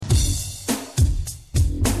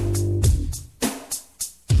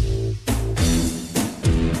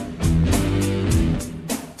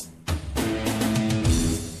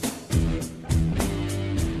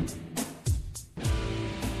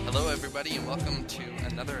welcome to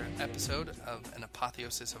another episode of An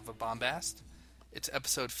Apotheosis of a Bombast. It's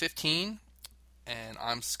episode 15, and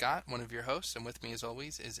I'm Scott, one of your hosts, and with me as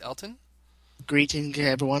always is Elton. Greetings to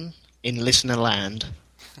everyone in listener land.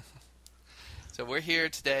 So we're here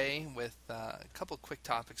today with a couple quick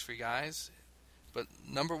topics for you guys, but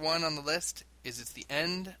number one on the list is it's the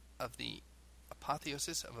end of the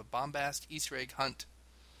Apotheosis of a Bombast Easter egg hunt.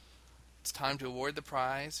 It's time to award the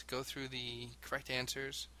prize, go through the correct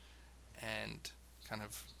answers, and kind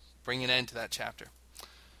of bring an end to that chapter.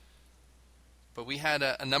 But we had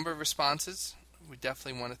a number of responses. We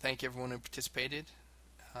definitely want to thank everyone who participated.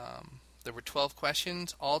 There were 12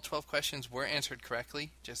 questions. All 12 questions were answered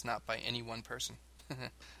correctly, just not by any one person.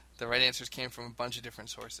 The right answers came from a bunch of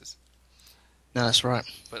different sources. No, that's right.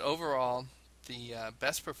 But overall, the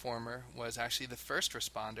best performer was actually the first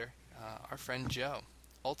responder, our friend Joe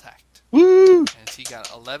Oltact. Woo! And he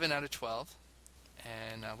got 11 out of 12.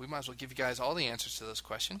 And we might as well give you guys all the answers to those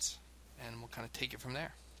questions, and we'll kind of take it from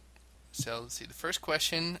there. So let's see. The first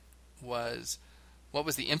question was, what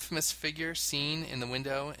was the infamous figure seen in the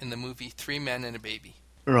window in the movie Three Men and a Baby?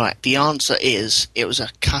 Right, the answer is it was a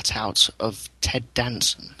cutout of Ted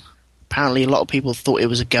Danson. Apparently a lot of people thought it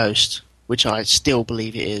was a ghost, which I still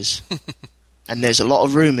believe it is. And there's a lot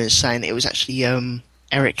of rumours saying it was actually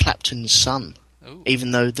Eric Clapton's son. Ooh.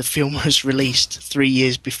 Even though the film was released 3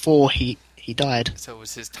 years before he died. So it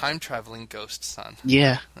was his time-traveling ghost son.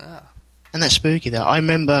 Yeah. Ah. And that's spooky, though. I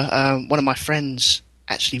remember one of my friends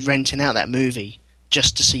actually renting out that movie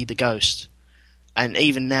just to see the ghost. And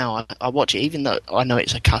even now, I watch it, even though I know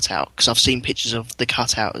it's a cutout, because I've seen pictures of the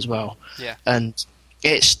cutout as well. Yeah. And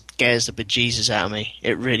it scares the bejesus out of me.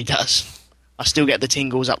 It really does. I still get the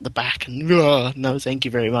tingles up the back, and no, thank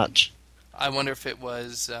you very much. I wonder if it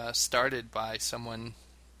was started by someone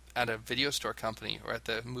at a video store company or at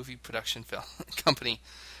the movie production film company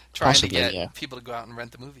trying Possibly, to get yeah. people to go out and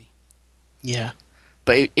rent the movie. Yeah.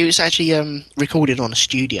 But it was actually recorded on a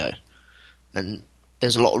studio. And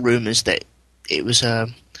there's a lot of rumours that it was a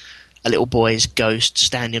little boy's ghost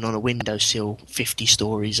standing on a windowsill 50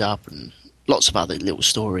 stories up, and lots of other little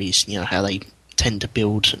stories, you know, how they tend to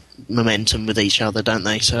build momentum with each other, don't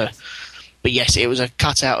they? So, but yes, it was a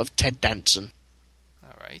cutout of Ted Danson.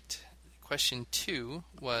 All right. Question 2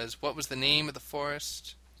 was, what was the name of the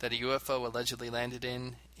forest that a UFO allegedly landed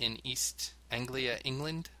in East Anglia,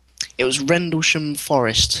 England? It was Rendlesham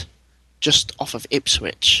Forest, just off of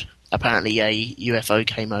Ipswich. Apparently a UFO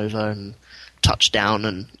came over and touched down,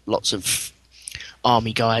 and lots of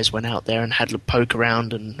army guys went out there and had a poke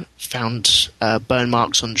around and found burn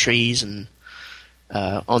marks on trees and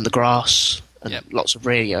on the grass, and Yep. lots of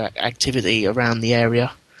radioactivity around the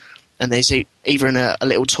area. And there's even a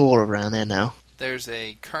little tour around there now. There's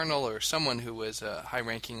a colonel or someone who was a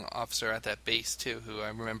high-ranking officer at that base, too, who I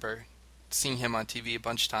remember seeing him on TV a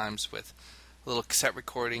bunch of times with a little cassette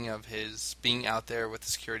recording of his being out there with the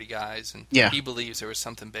security guys, and Yeah. he believes there was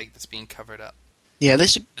something big that's being covered up. Yeah,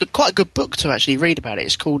 there's quite a good book to actually read about it.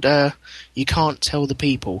 It's called You Can't Tell the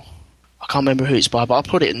People. I can't remember who it's by, but I'll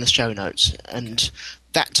put it in the show notes. And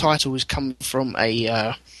that title has come from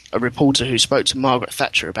a reporter who spoke to Margaret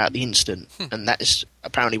Thatcher about the incident, and that is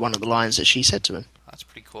apparently one of the lines that she said to him. That's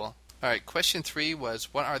pretty cool. All right, question 3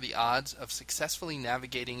 was, what are the odds of successfully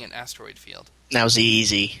navigating an asteroid field? That was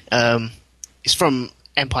easy. It's from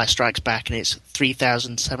Empire Strikes Back, and it's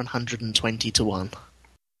 3,720 to 1.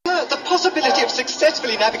 The possibility of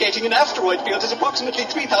successfully navigating an asteroid field is approximately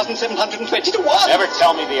 3,720 to 1. Never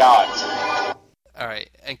tell me the odds. All right,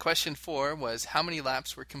 and question 4 was, how many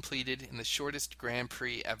laps were completed in the shortest Grand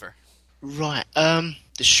Prix ever? Right, the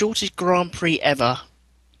shortest Grand Prix ever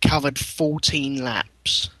covered 14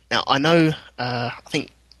 laps. Now, I know, I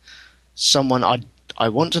think someone, I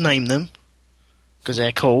want to name them, because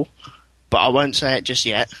they're cool, but I won't say it just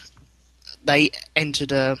yet. They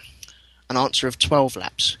entered an answer of 12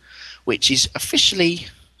 laps, which is officially,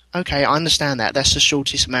 okay, I understand that, that's the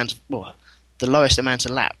shortest amount, the lowest amount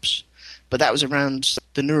of laps, but that was around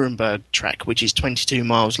the Nuremberg track, which is 22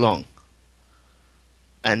 miles long.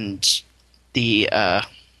 And the,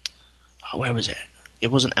 where was it? It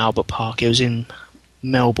wasn't Albert Park, it was in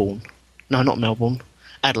Melbourne. No, not Melbourne.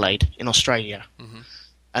 Adelaide, in Australia. Mm-hmm.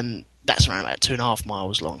 And that's around about 2.5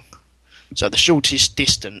 miles long. So the shortest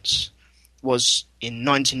distance was in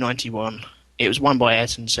 1991. It was won by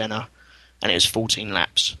Ayrton Senna, and it was 14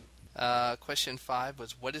 laps. Question 5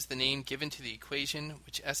 was, what is the name given to the equation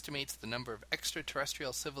which estimates the number of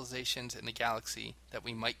extraterrestrial civilizations in the galaxy that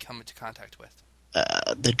we might come into contact with?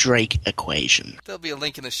 the Drake equation. There'll be a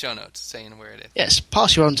link in the show notes saying where it is. Yes,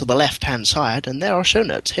 pass you on to the left-hand side, and there are show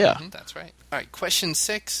notes here. That's right. All right, question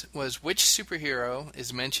 6 was, which superhero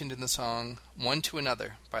is mentioned in the song One to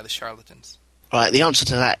Another by the Charlatans? Right, the answer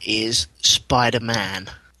to that is Spider-Man.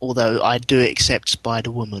 Although I do accept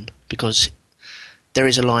Spider-Woman, because there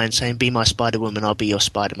is a line saying, "Be my Spider-Woman, I'll be your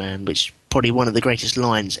Spider-Man," which is probably one of the greatest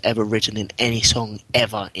lines ever written in any song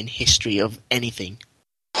ever in history of anything.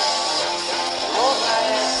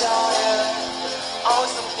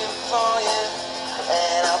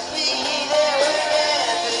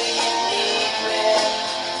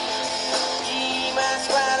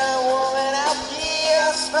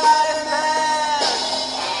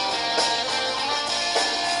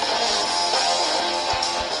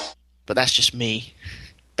 But that's just me,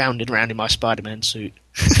 bounding around in my Spider-Man suit.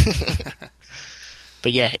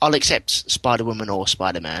 But yeah, I'll accept Spider-Woman or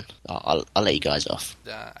Spider-Man. I'll let you guys off.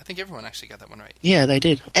 I think everyone actually got that one right. Yeah, they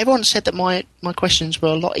did. Everyone said that my questions were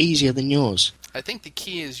a lot easier than yours. I think the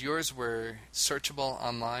key is yours were searchable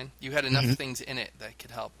online. You had enough things in it that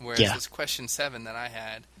could help. Whereas this question 7 that I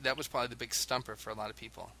had, that was probably the big stumper for a lot of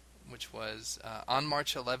people, which was on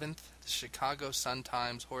March 11th, the Chicago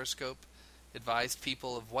Sun-Times horoscope advised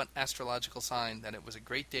people of what astrological sign that it was a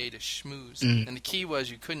great day to schmooze. And the key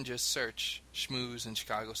was you couldn't just search schmooze in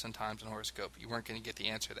Chicago Sun-Times and horoscope. You weren't going to get the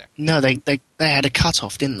answer there. No, they had a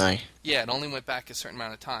cutoff, didn't they? Yeah, it only went back a certain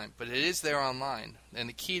amount of time, but it is there online. And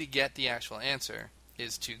the key to get the actual answer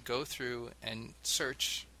is to go through and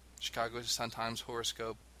search Chicago Sun-Times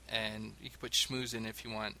horoscope, and you can put schmooze in if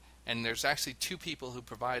you want. And there's actually 2 people who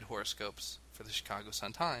provide horoscopes for the Chicago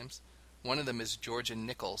Sun-Times. One of them is Georgia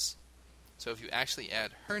Nichols. So if you actually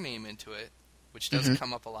add her name into it, which does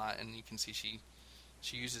come up a lot, and you can see she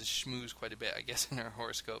uses schmooze quite a bit, I guess, in her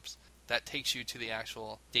horoscopes, that takes you to the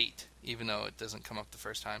actual date, even though it doesn't come up the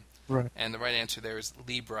first time. Right. And the right answer there is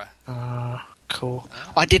Libra. Cool.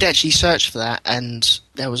 I did actually search for that, and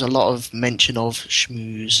there was a lot of mention of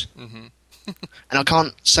schmooze. And I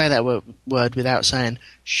can't say that word without saying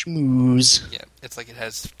schmooze. Yeah, it's like it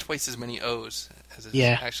has twice as many O's as it's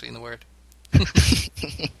actually in the word.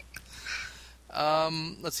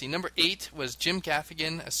 Let's see. Number 8 was Jim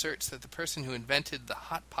Gaffigan asserts that the person who invented the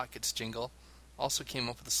Hot Pockets jingle also came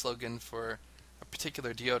up with a slogan for a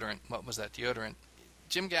particular deodorant. What was that deodorant?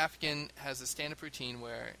 Jim Gaffigan has a stand-up routine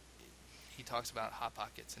where he talks about Hot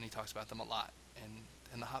Pockets, and he talks about them a lot.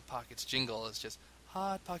 And the Hot Pockets jingle is just,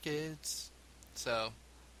 Hot Pockets. So,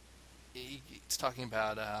 he's talking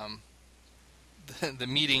about the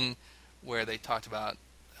meeting where they talked about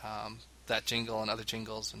that jingle and other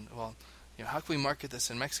jingles, and, well, how can we market this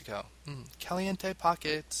in Mexico? Caliente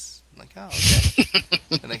Pockets. I'm like, oh, okay.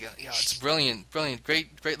 And they go, it's brilliant,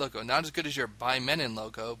 great logo. Not as good as your By Menin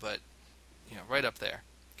logo, but, right up there.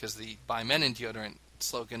 Because the By Menin deodorant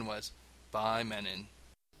slogan was, By Menin.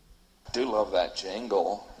 I do love that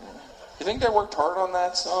jingle. You think they worked hard on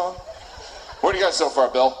that song? What do you got so far,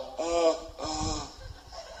 Bill?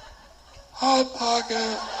 Hot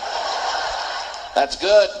Pocket. That's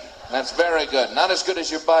good. That's very good. Not as good as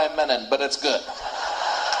your By Menin, but it's good.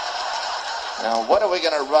 Now, what are we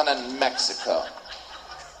going to run in Mexico?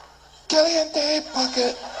 Caliente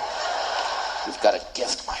Pocket. You've got a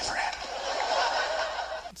gift, my friend.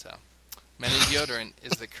 So, Menin deodorant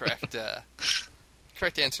is the correct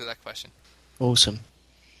answer to that question. Awesome.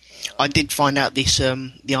 I did find out the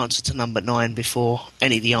answer to number 9 before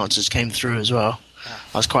any of the answers came through as well.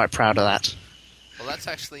 I was quite proud of that. Well, that's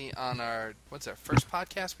actually on our first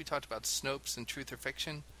podcast. We talked about Snopes and Truth or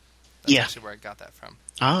Fiction. That's actually where I got that from.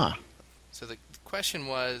 So the question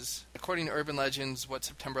was, according to urban legends, what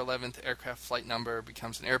September 11th aircraft flight number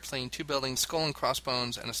becomes an airplane, 2 buildings, skull and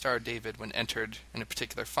crossbones, and a Star of David when entered in a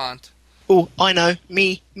particular font? Oh, I know.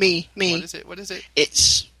 Me. What is it?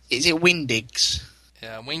 Is it Wingdings?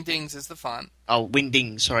 Yeah, Wingdings is the font. Oh,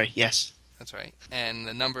 Wingdings, sorry, yes. That's right. And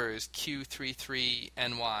the number is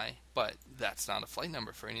Q33NY, but that's not a flight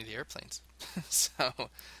number for any of the airplanes. So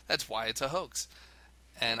that's why it's a hoax.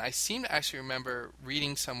 And I seem to actually remember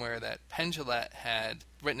reading somewhere that Penn Jillette had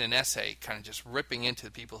written an essay kind of just ripping into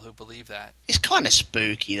the people who believe that. It's kind of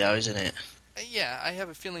spooky, though, isn't it? Yeah, I have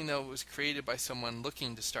a feeling, though, it was created by someone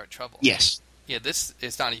looking to start trouble. Yes. Yeah, this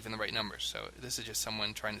is not even the right number, so this is just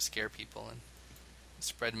someone trying to scare people and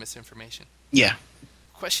spread misinformation. Yeah.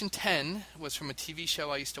 Question 10 was from a TV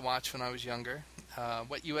show I used to watch when I was younger.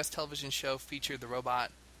 What U.S. television show featured the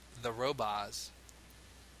robot The Robots?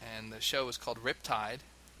 And the show was called Riptide.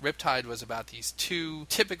 Riptide was about these 2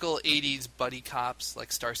 typical 80s buddy cops,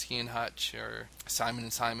 like Starsky and Hutch or Simon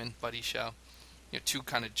and Simon buddy show. 2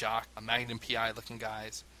 kind of jock, Magnum P.I. looking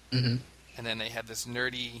guys. And then they had this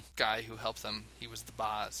nerdy guy who helped them. He was the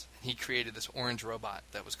Boz. He created this orange robot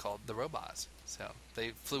that was called the Roboz. So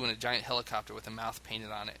they flew in a giant helicopter with a mouth painted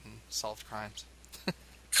on it and solved crimes.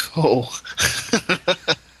 Cool.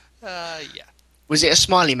 Yeah. Was it a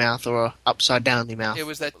smiley mouth or a upside downly mouth? It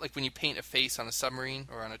was that, like when you paint a face on a submarine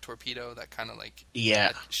or on a torpedo, that kind of like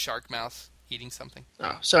Yeah. shark mouth eating something.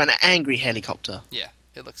 Oh, so an angry helicopter. Yeah,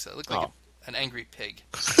 it looked like an angry pig.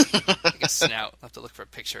 Like a snout. I'll have to look for a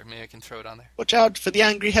picture. Maybe I can throw it on there. Watch out for the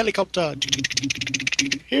angry helicopter.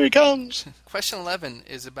 Here he comes. Question 11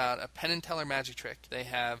 is about a Penn and Teller magic trick. They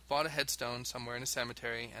have bought a headstone somewhere in a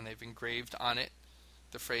cemetery, and they've engraved on it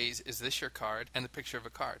the phrase, "Is this your card?" and the picture of a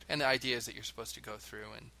card. And the idea is that you're supposed to go through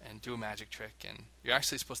and do a magic trick, and you're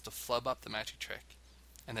actually supposed to flub up the magic trick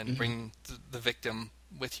and then bring the victim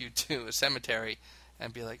with you to a cemetery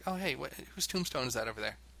and be like, "Oh, hey, whose tombstone is that over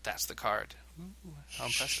there?" That's the card. Ooh, how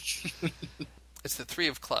impressive. It's the 3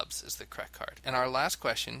 of clubs is the correct card. And our last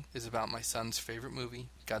question is about my son's favorite movie,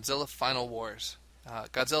 Godzilla Final Wars.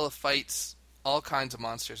 Godzilla fights all kinds of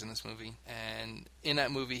monsters in this movie, and in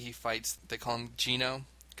that movie he fights, they call him Gino,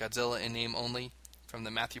 Godzilla in name only, from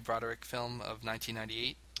the Matthew Broderick film of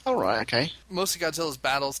 1998. Alright, okay. Most of Godzilla's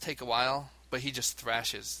battles take a while, but he just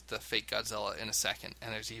thrashes the fake Godzilla in a second,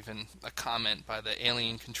 and there's even a comment by the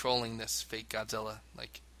alien controlling this fake Godzilla,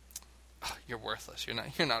 like, oh, you're worthless, you're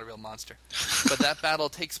not a real monster. But that battle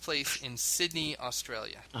takes place in Sydney,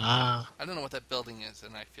 Australia. Ah. I don't know what that building is,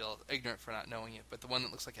 and I feel ignorant for not knowing it, but the one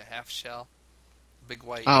that looks like a half shell, big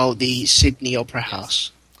white. Oh, the Sydney Opera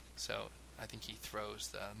House. So I think he throws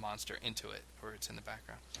the monster into it, or it's in the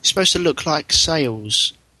background. It's supposed to look like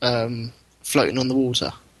sails floating on the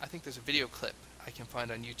water. I think there's a video clip I can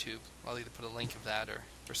find on YouTube. I'll either put a link of that or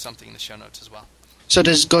something in the show notes as well. So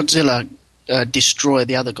does Godzilla destroy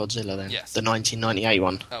the other Godzilla then? Yes. The 1998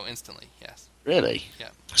 one? Oh, instantly, yes. Really? Yeah.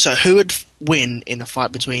 So who would win in a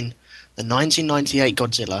fight between the 1998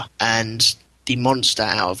 Godzilla and the monster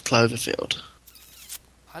out of Cloverfield?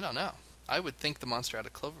 I don't know. I would think the monster out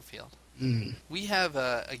of Cloverfield. Mm. We have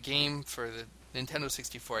a game for the Nintendo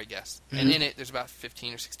 64, I guess. And in it, there's about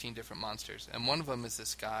 15 or 16 different monsters. And one of them is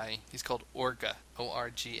this guy. He's called Orga,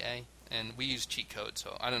 O-R-G-A. And we use cheat code,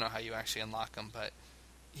 so I don't know how you actually unlock him, but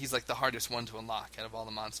he's like the hardest one to unlock out of all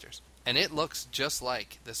the monsters. And it looks just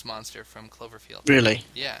like this monster from Cloverfield. Really?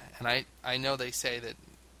 Yeah, and I know they say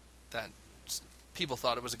that people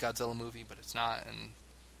thought it was a Godzilla movie, but it's not. And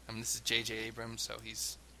I mean, this is J.J. Abrams, so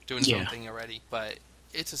he's doing his own thing already. But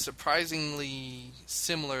it's a surprisingly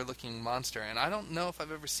similar-looking monster, and I don't know if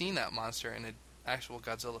I've ever seen that monster in an actual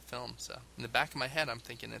Godzilla film. So in the back of my head, I'm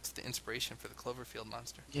thinking it's the inspiration for the Cloverfield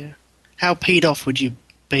monster. Yeah. How peed off would you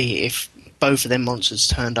be if both of them monsters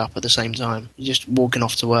turned up at the same time? You're just walking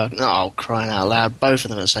off to work. Oh, crying out loud, both of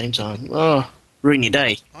them at the same time. Oh, ruin your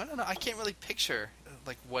day. I don't know. I can't really picture,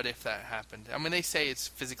 like, what if that happened. I mean, they say it's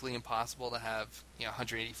physically impossible to have,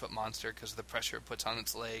 180-foot monster because of the pressure it puts on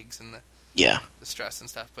its legs and the stress and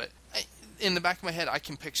stuff. But in the back of my head, I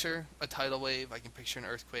can picture a tidal wave. I can picture an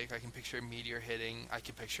earthquake. I can picture a meteor hitting. I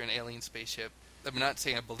can picture an alien spaceship. I'm not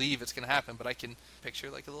saying I believe it's going to happen, but I can picture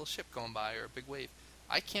like a little ship going by or a big wave.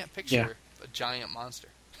 I can't picture a giant monster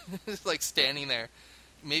like standing there.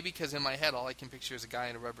 Maybe because in my head all I can picture is a guy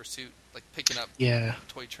in a rubber suit like picking up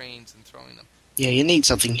toy trains and throwing them. Yeah, you need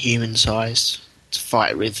something human-sized to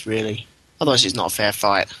fight with, really. Otherwise it's not a fair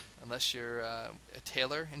fight. Unless you're a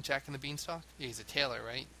tailor in Jack and the Beanstalk. Yeah, he's a tailor,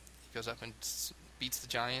 right? He goes up and beats the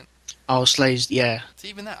giant. Oh, Slays, yeah. So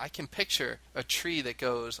even that, I can picture a tree that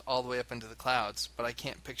goes all the way up into the clouds, but I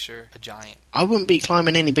can't picture a giant. I wouldn't be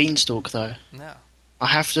climbing any beanstalk, though. No. I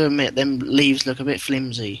have to admit, them leaves look a bit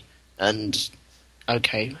flimsy. And,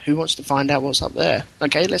 okay, who wants to find out what's up there?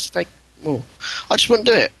 Okay, let's take... Well, I just wouldn't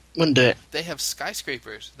do it. Wouldn't do it. They have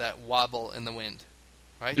skyscrapers that wobble in the wind,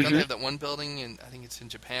 right? Don't they have that one building, in, I think it's in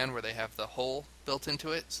Japan, where they have the hole built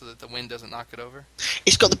into it so that the wind doesn't knock it over?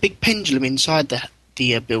 It's got the big pendulum inside the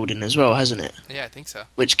building as well, hasn't it? Yeah, I think so.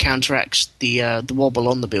 Which counteracts the wobble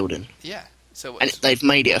on the building. Yeah. So and they've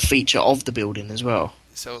made it a feature of the building as well.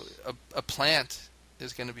 So a plant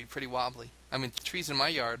is going to be pretty wobbly. I mean, the trees in my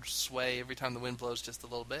yard sway every time the wind blows just a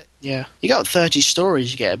little bit. Yeah. You got 30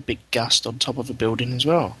 stories, you get a big gust on top of a building as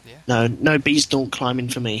well. Yeah. No beanstalk climbing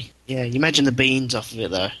for me. Yeah, you imagine the beans off of it,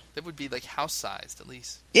 though. They would be, like, house-sized, at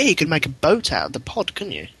least. Yeah, you could make a boat out of the pod,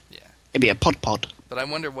 couldn't you? Yeah. It'd be a pod. But I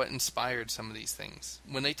wonder what inspired some of these things.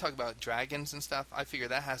 When they talk about dragons and stuff, I figure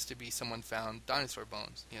that has to be someone found dinosaur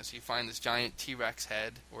bones. So you find this giant T-Rex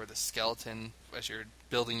head or the skeleton. As you're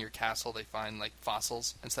building your castle, they find, like,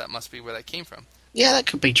 fossils. And so that must be where that came from. Yeah, that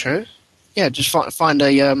could be true. Yeah, just find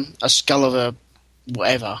a skull of a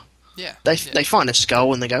whatever. Yeah. They find a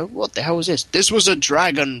skull and they go, "What the hell is this? This was a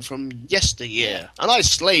dragon from yesteryear, and I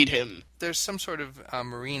slayed him." There's some sort of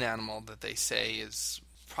marine animal that they say is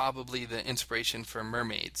probably the inspiration for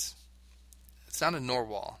mermaids. It's not a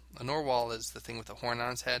narwhal. A narwhal is the thing with the horn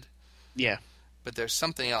on its head. Yeah. But there's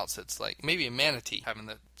something else that's like maybe a manatee having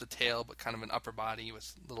the tail but kind of an upper body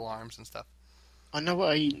with little arms and stuff. I know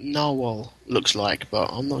what a narwhal looks like, but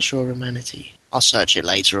I'm not sure of a manatee. I'll search it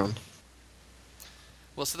later on.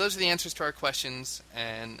 Well, so those are the answers to our questions,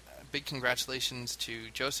 and big congratulations to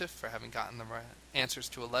Joseph for having gotten the answers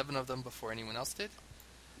to 11 of them before anyone else did.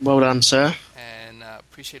 Well done, sir. And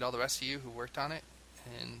appreciate all the rest of you who worked on it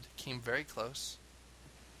and came very close.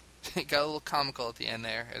 It got a little comical at the end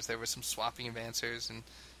there, as there was some swapping of answers and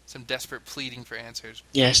some desperate pleading for answers.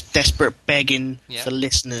 Yes, desperate begging for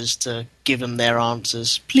listeners to give them their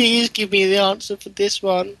answers. Please give me the answer for this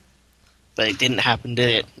one. But it didn't happen, did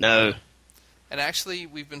it? No. And actually,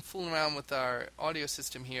 we've been fooling around with our audio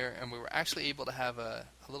system here, and we were actually able to have a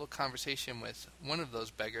little conversation with one of those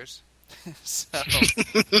beggars. So,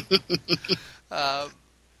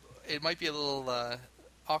 it might be a little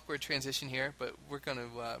awkward transition here, but we're going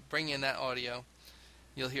to bring in that audio.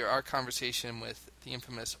 You'll hear our conversation with the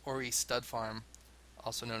infamous Ori Studfarm,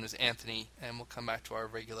 also known as Anthony, and we'll come back to our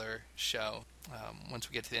regular show once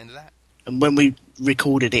we get to the end of that. And when we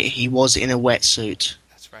recorded it, he was in a wetsuit.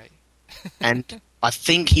 That's right. And I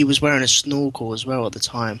think he was wearing a snorkel as well at the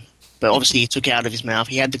time. But obviously he took it out of his mouth.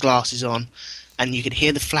 He had the glasses on, and you could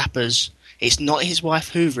hear the flappers. It's not his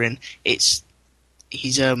wife hoovering, it's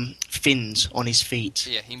his fins on his feet.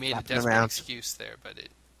 Yeah, he made a desperate excuse there, but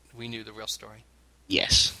we knew the real story.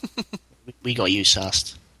 Yes. We got you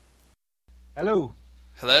sussed. Hello.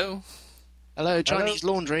 Hello. Hello, Chinese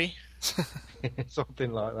laundry.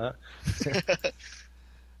 Something like that.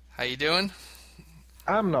 How you doing?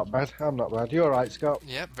 I'm not bad. You all right, Scott?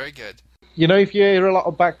 Yeah, very good. You know, if you hear a lot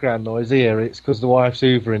of background noise here, it's because the wife's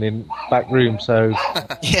hoovering in back room, so...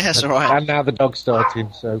 Yeah, that's all right. And now the dog's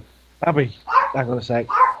starting, so... Abby, hang on a sec.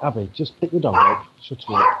 Abby, just pick the dog up. Shut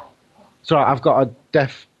you up. It's all right, I've got a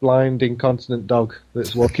deaf, blind, incontinent dog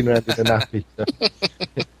that's walking around in a nappy. So.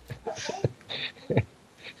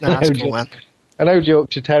 No, that's cool, man. An old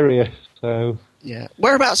Yorkshire Terrier, so... Yeah.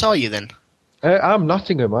 Whereabouts are you, then? I'm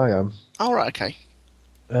Nottingham, I am. Oh, right, okay.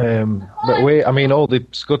 But all the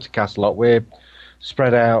Scuttercast lot, we're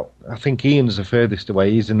spread out. I think Ian's the furthest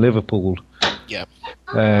away. He's in Liverpool. Yeah.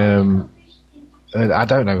 I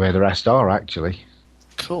don't know where the rest are, actually.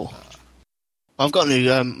 Cool. I've got a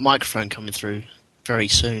new microphone coming through very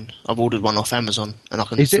soon. I've ordered one off Amazon, and I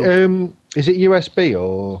can. Is it USB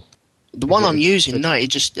or the one I'm using? No, it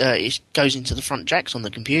just it goes into the front jacks on the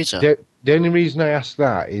computer. The only reason I asked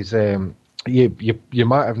that is you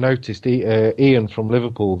might have noticed Ian from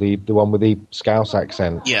Liverpool, the one with the Scouse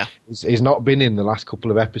accent. Yeah, he's not been in the last couple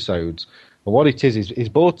of episodes. And what it is he's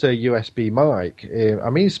bought a USB mic.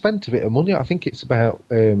 He spent a bit of money. I think it's about.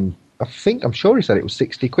 I'm sure he said it was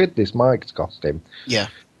 £60 this mic's cost him. Yeah.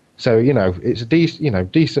 So it's a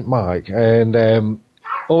decent mic, and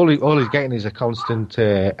all he's getting is a constant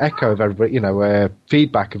echo of everybody.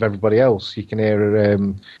 Feedback of everybody else. You can hear a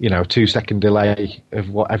 2-second delay of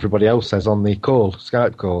what everybody else says on the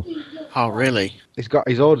Skype call. Oh, really?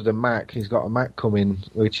 He's ordered a Mac. He's got a Mac coming,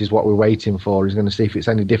 which is what we're waiting for. He's going to see if it's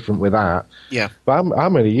any different with that. Yeah. But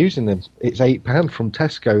I'm really using them. It's £8 from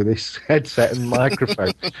Tesco, this headset and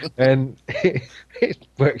microphone, and it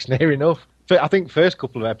works near enough. I think first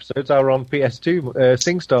couple of episodes are on PS2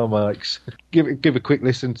 SingStar mics. Give a quick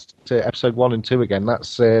listen to episode 1 and 2 again.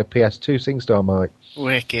 That's PS2 SingStar mic.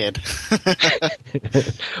 Wicked.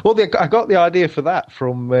 Well, I got the idea for that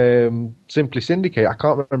from Simply Syndicate. I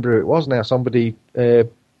can't remember who it was now. Somebody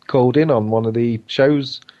called in on one of the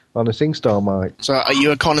shows on a SingStar mic. So, are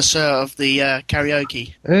you a connoisseur of the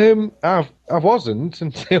karaoke? I wasn't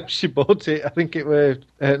until she bought it. I think it was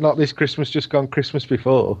not this Christmas, just gone Christmas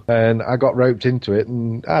before, and I got roped into it,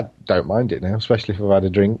 and I don't mind it now, especially if I've had a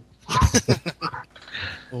drink.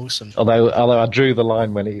 Awesome. Although I drew the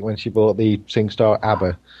line when she bought the SingStar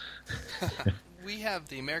ABBA. We have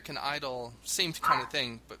the American Idol, same kind of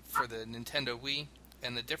thing, but for the Nintendo Wii.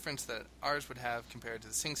 And the difference that ours would have compared to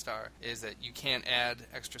the SingStar is that you can't add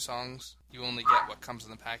extra songs. You only get what comes in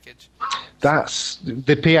the package. That's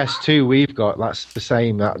the PS2 we've got. That's the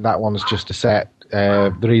same. That one's just a set.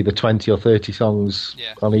 They're either 20 or 30 songs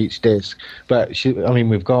on each disc. But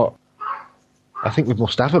we've got. I think we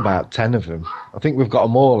must have about 10 of them. I think we've got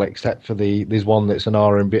them all except for there's one that's an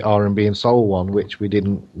R&B and soul one, which we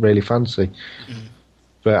didn't really fancy. Mm.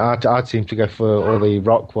 But I'd seem to go for all the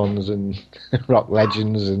rock ones and rock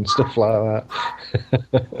legends and stuff like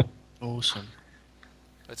that. Awesome.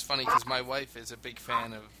 it's funny because my wife is a big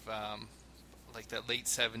fan of like that late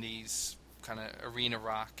 70s kind of arena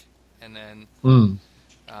rock, and then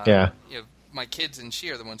my kids and she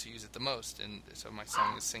are the ones who use it the most, and so my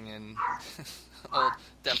son is singing old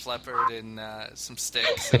Def Leppard and some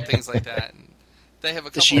Styx and things like that. And they have a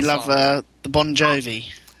couple. Does she love the Bon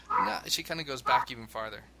Jovi? No, she kind of goes back even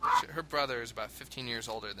farther. Her brother is about 15 years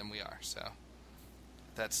older than we are, so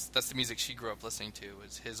that's the music she grew up listening to.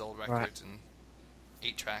 Is his old records and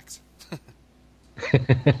 8 tracks.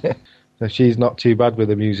 So she's not too bad with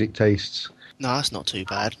the music tastes. No, that's not too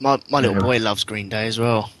bad. My little boy loves Green Day as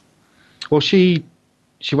well. Well, she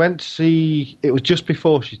went to see. It was just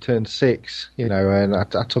before she turned 6, and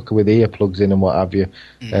I took her with earplugs in and what have you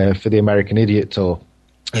for the American Idiot tour.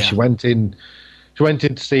 And she went in. She went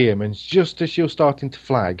in to see him, and just as she was starting to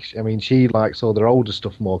flag, I mean, she likes all their older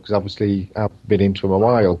stuff more because obviously I've been into them a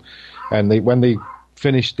while. And when they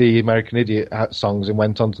finished the American Idiot songs and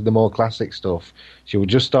went on to the more classic stuff, she was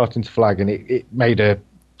just starting to flag, and it made her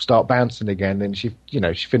start bouncing again. And she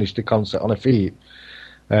finished the concert on her feet.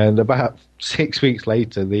 And about 6 weeks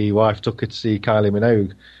later, the wife took her to see Kylie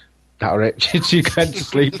Minogue. That wretched, she went to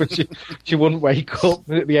sleep and she wouldn't wake up.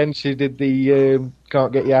 And at the end, she did the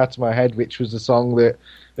 "Can't Get You Out of My Head," which was a song that,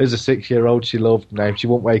 as a 6-year-old, she loved. No, she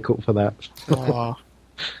wouldn't wake up for that.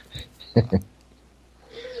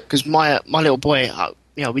 Because my little boy,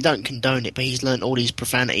 we don't condone it, but he's learnt all his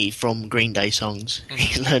profanity from Green Day songs.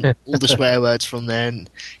 He's learnt all the swear words from there. And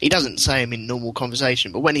he doesn't say them in normal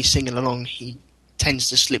conversation, but when he's singing along, he tends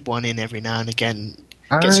to slip one in every now and again.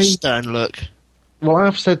 Gets a stern look. Well,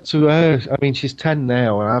 I've said to her, I mean, she's 10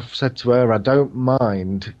 now, and I've said to her, I don't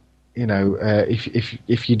mind,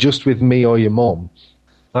 if you're just with me or your mum.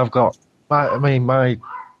 I've got, my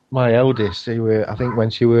eldest, I think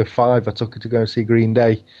when she was 5, I took her to go and see Green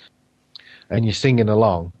Day, and you're singing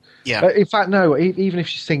along. Yeah. In fact, no, even if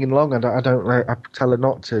she's singing along, I tell her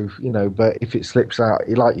not to, but if it slips out,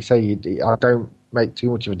 like you say, I don't make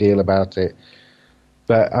too much of a deal about it.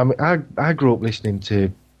 But I grew up listening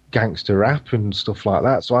to gangster rap and stuff like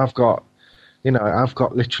that, so I've got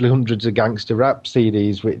literally hundreds of gangster rap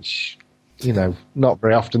CDs, which not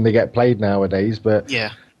very often they get played nowadays, but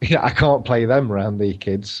I can't play them around the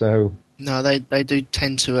kids. So no, they do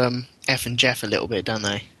tend to F and Jeff a little bit, don't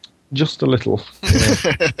they? Just a little.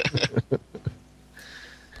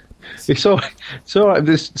 It's all right.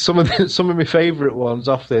 There's some of my favourite ones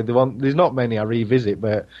off there. There's not many I revisit,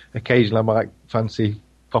 but occasionally I might fancy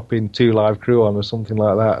popping 2 Live Crew on or something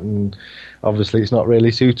like that, and obviously it's not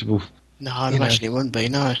really suitable. No, I'd imagine it wouldn't be,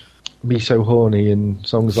 no. Me So Horny and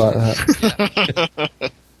songs like that.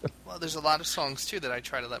 Well, there's a lot of songs, too, that I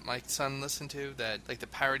try to let my son listen to, that like the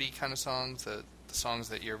parody kind of songs, the songs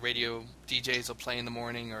that your radio DJs will play in the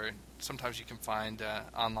morning, or sometimes you can find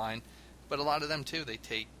online. But a lot of them, too, they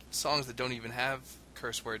take songs that don't even have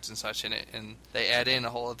curse words and such in it, and they add in a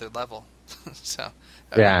whole other level. So,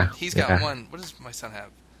 he's got one. What does my son have?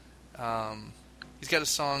 He's got a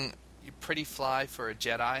song, "Pretty Fly for a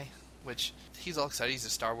Jedi," which he's all excited. He's a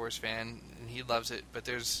Star Wars fan, and he loves it. But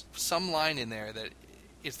there's some line in there that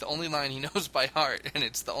it's the only line he knows by heart, and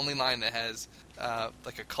it's the only line that has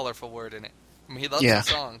like a colorful word in it. I mean, he loves the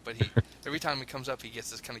song, but every time it comes up, he gets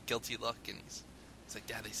this kind of guilty look, and he's like,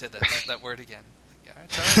 "Dad, they said that word again." Like, all right,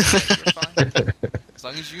 you're fine. As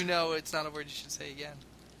long as you know it's not a word you should say again.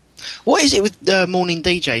 What is it with morning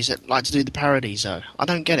DJs that like to do the parodies, though? I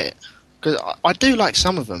don't get it. Because I do like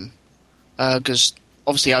some of them. Because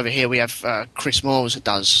obviously over here we have Chris Moores that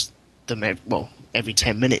does them every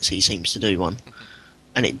 10 minutes he seems to do one.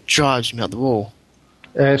 And it drives me up the wall.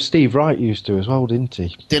 Steve Wright used to as well, didn't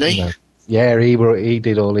he? Did he? Yeah, he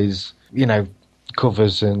did all his,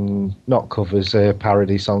 covers and not covers,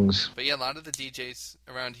 parody songs. But yeah, a lot of the DJs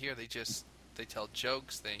around here, they tell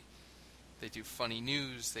jokes, they do funny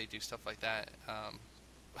news, they do stuff like that.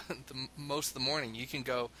 Most of the morning, you can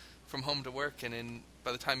go from home to work, and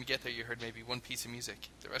by the time you get there, you heard maybe one piece of music.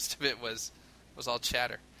 The rest of it was all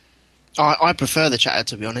chatter. I prefer the chatter,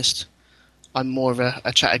 to be honest. I'm more of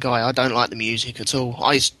a chatter guy. I don't like the music at all.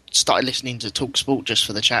 I started listening to Talk Sport just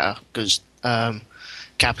for the chatter, because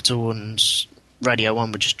Capital and Radio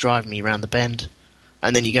 1 would just drive me around the bend.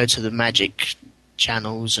 And then you go to the Magic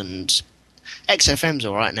channels, and XFM's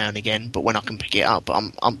all right now and again, but when I can pick it up,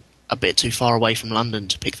 I'm a bit too far away from London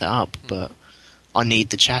to pick that up. But I need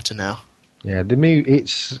the chatter now. Yeah,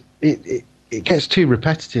 it gets too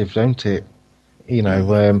repetitive, don't it?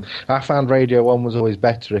 I found Radio 1 was always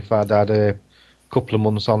better if I'd had a couple of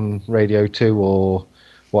months on Radio 2 or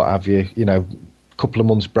what have you. couple of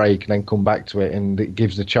months break and then come back to it, and it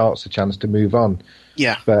gives the charts a chance to move on.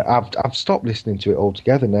 Yeah. But I've stopped listening to it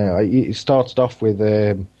altogether now. It started off with,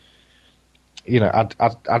 I'd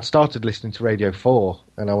started listening to Radio 4,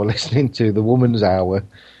 and I was listening to The Woman's Hour,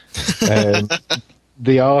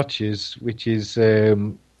 The Archers, which is,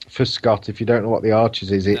 for Scott, if you don't know what The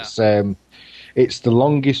Archers is, it's the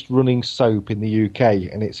longest running soap in the UK,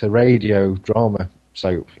 and it's a radio drama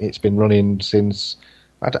soap. It's been running since,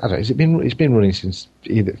 I don't know, it's been running since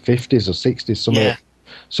either 50s or 60s,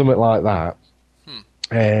 something like that.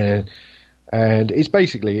 And it's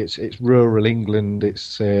basically it's rural England.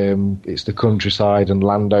 It's the countryside and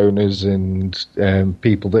landowners and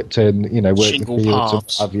people that turn work the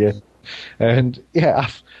fields and have you. And yeah,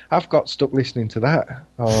 I've got stuck listening to that.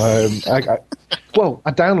 I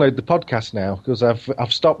download the podcast now because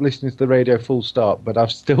I've stopped listening to the radio full stop, but I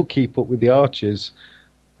still keep up with the Archers.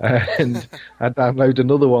 And I download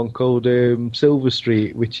another one called Silver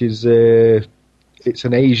Street, which is it's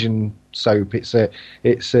an Asian soap. It's an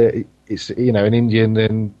Indian,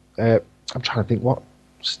 and I'm trying to think what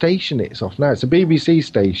station it's off now. It's a BBC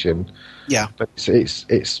station. Yeah, but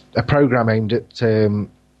it's a program aimed at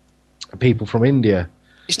people from India.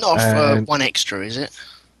 It's not off One Extra, is it?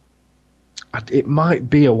 It might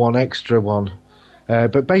be a One Extra one,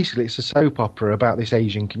 but basically it's a soap opera about this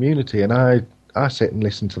Asian community, and I sit and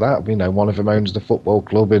listen to that. One of them owns the football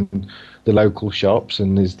club and the local shops,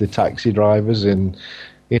 and there's the taxi drivers, and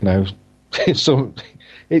it's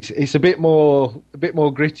a bit more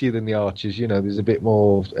gritty than the Archers. There's a bit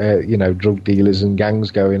more drug dealers and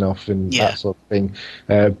gangs going off and that sort of thing.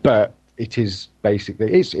 But it is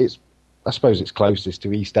basically it's I suppose it's closest to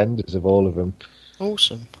EastEnders of all of them.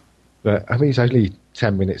 Awesome. But I mean, it's only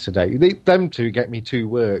 10 minutes a day. Them two get me to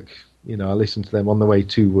work. I listen to them on the way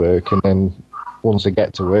to work, and then once I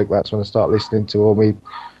get to work, that's when I start listening to all my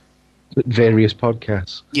various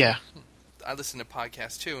podcasts. Yeah. I listen to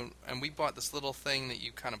podcasts too, and we bought this little thing that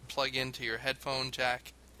you kind of plug into your headphone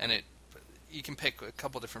jack, and you can pick a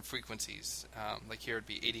couple different frequencies. Like here it'd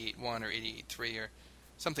be 88.1 or 88.3 or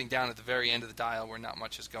something down at the very end of the dial where not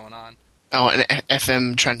much is going on. Oh, an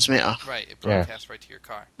FM transmitter. Right, it broadcasts right to your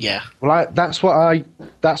car. Yeah. Well, that's what I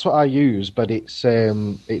use, but it's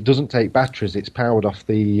it doesn't take batteries. It's powered off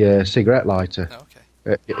the cigarette lighter. Oh,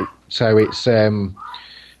 okay. So it's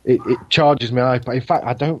it charges my iPod. In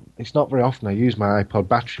fact, it's not very often I use my iPod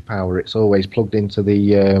battery power. It's always plugged into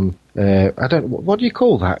the what do you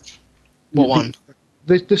call that? What one?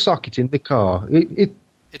 The socket in the car.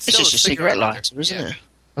 It's just a cigarette lighter, isn't it?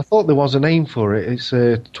 I thought there was a name for it. It's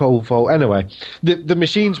a 12 volt. Anyway, the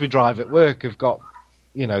machines we drive at work have got,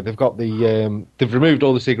 they've got they've removed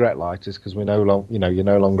all the cigarette lighters because we're no longer, you're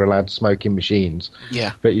no longer allowed to smoke in machines.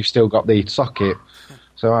 Yeah. But you've still got the socket,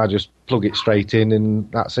 so I just plug it straight in, and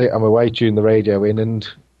that's it. I'm away, tune the radio in, and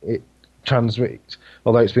it transmits.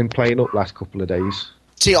 Although it's been playing up last couple of days.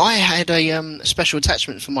 See, I had a special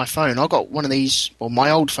attachment for my phone. I got one of these. Well, my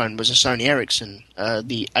old phone was a Sony Ericsson,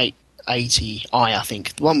 the 880i, I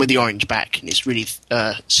think, the one with the orange back, and it's really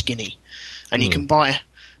skinny. And you can buy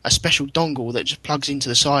a special dongle that just plugs into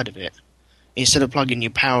the side of it. Instead of plugging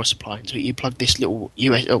your power supply into it, you plug this little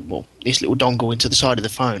this little dongle into the side of the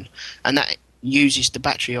phone, and that uses the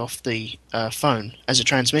battery off the phone as a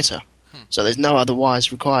transmitter. So there's no other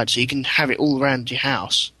wires required. So you can have it all around your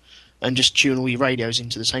house and just tune all your radios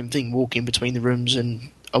into the same thing, walk in between the rooms, and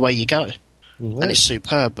away you go. And it's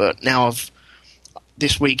superb. But now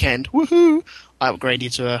this weekend, woohoo, I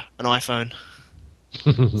upgraded to an iPhone.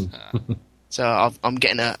 So I'm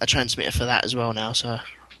getting a transmitter for that as well now, so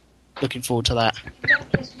looking forward to that.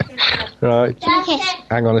 Right.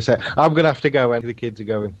 Hang on a sec. I'm going to have to go when the kids are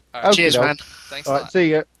going. All right. Cheers, man. Thanks a lot. Right, see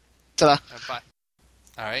you. Ta-da. Bye.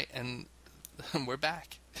 All right, and we're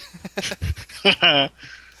back.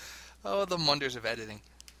 Oh, the wonders of editing.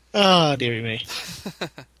 Oh, dearie me.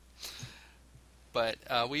 But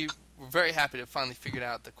we were very happy to finally figure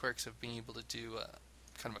out the quirks of being able to do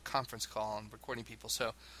kind of a conference call and recording people.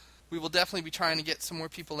 So we will definitely be trying to get some more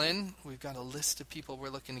people in. We've got a list of people we're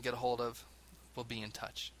looking to get a hold of. We'll be in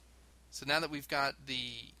touch. So now that we've got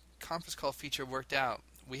the conference call feature worked out,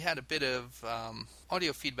 we had a bit of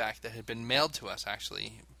audio feedback that had been mailed to us,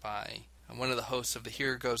 actually, by one of the hosts of the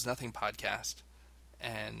Here Goes Nothing podcast.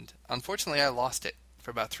 And unfortunately, I lost it for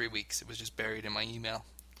about 3 weeks. It was just buried in my email.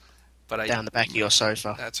 But Down the back of your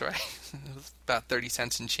sofa. That's right. It was about 30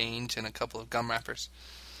 cents in change and a couple of gum wrappers.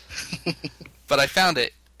 But I found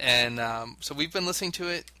it, and so we've been listening to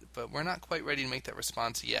it, but we're not quite ready to make that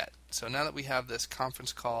response yet. So now that we have this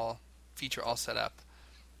conference call feature all set up,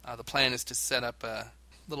 the plan is to set up a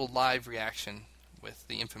little live reaction with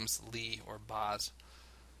the infamous Lee or Boz.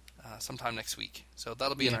 sometime next week. So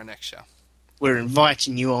that'll be in our next show. We're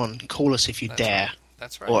inviting you on. Call us if you dare. Right.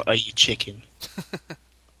 That's right. Or are you chicken?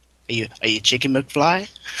 Are you Chicken McFly?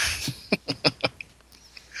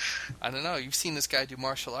 I don't know. You've seen this guy do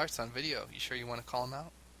martial arts on video. You sure you want to call him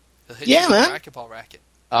out? He'll hit you with man. a racquetball racket.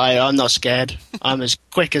 I'm not scared. I'm as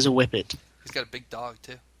quick as a whippet. He's got a big dog,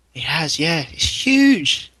 too. He has, yeah. It's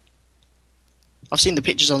huge. I've seen the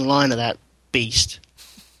pictures online of that beast.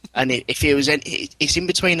 And if it was... It's in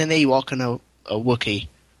between an Ewok and a Wookiee.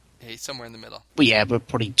 Yeah, he's somewhere in the middle. Well, yeah, but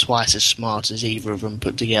probably twice as smart as either of them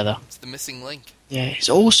put together. It's the missing link. Yeah, it's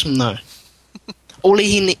awesome, though. all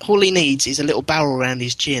he needs is a little barrel around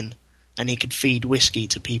his chin, and he could feed whiskey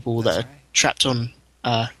to people that are trapped on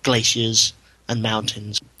glaciers and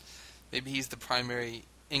mountains. Maybe he's the primary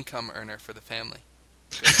income earner for the family.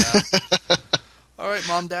 But, all right,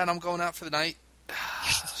 Mom, Dad, I'm going out for the night.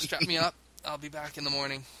 Strap me up. I'll be back in the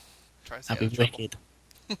morning. Try to stay out of trouble. Wicked.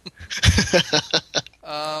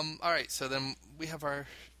 All right, so then we have our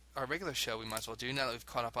regular show we might as well do now that we've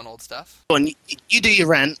caught up on old stuff. Go on, you do your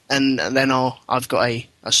rant, and then I've got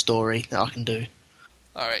a story that I can do.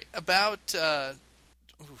 All right, about,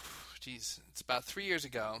 it's about 3 years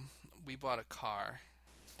ago, we bought a car,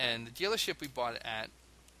 and the dealership we bought it at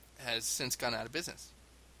has since gone out of business,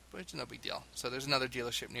 but it's no big deal. So there's another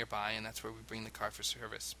dealership nearby, and that's where we bring the car for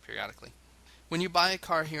service periodically. When you buy a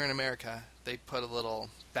car here in America, they put a little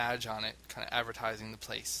badge on it, kind of advertising the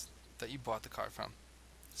place that you bought the car from.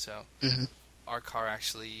 So our car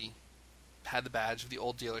actually had the badge of the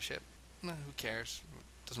old dealership. Who cares?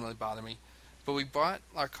 Doesn't really bother me. But we brought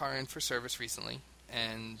our car in for service recently,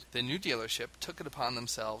 and the new dealership took it upon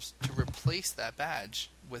themselves to replace that badge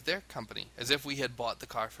with their company, as if we had bought the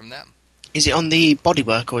car from them. Is it on the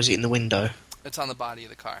bodywork or is it in the window? It's on the body of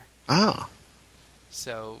the car. Ah.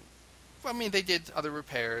 So, I mean, they did other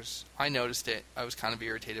repairs. I noticed it. I was kind of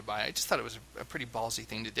irritated by it. I just thought it was a pretty ballsy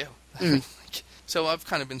thing to do. So I've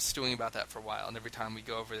kind of been stewing about that for a while, and every time we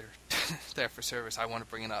go over there for service, I want to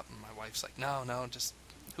bring it up, and my wife's like, no, just,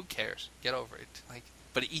 who cares? Get over it.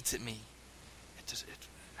 But it eats at me. It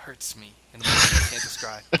hurts me in a way I can't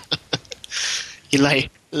describe. You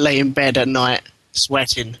lay in bed at night,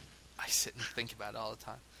 sweating. I sit and think about it all the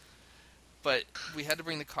time. But we had to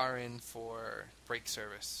bring the car in for brake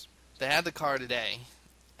service. They had the car today,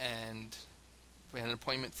 and we had an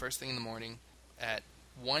appointment first thing in the morning. At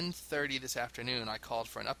 1:30 this afternoon, I called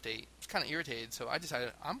for an update. I was kind of irritated, so I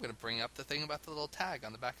decided I'm going to bring up the thing about the little tag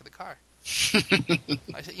on the back of the car.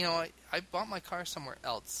 I said, I bought my car somewhere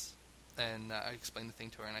else. And I explained the thing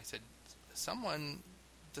to her, and I said, someone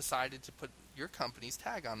decided to put your company's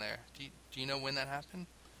tag on there. Do you know when that happened?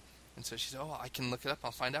 And so she said, I can look it up.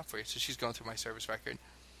 I'll find out for you. So she's going through my service record.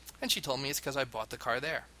 And she told me it's because I bought the car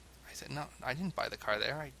there. I said, no, I didn't buy the car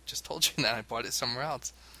there. I just told you that I bought it somewhere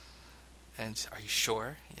else. And she said, are you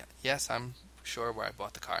sure? Yeah, yes, I'm sure where I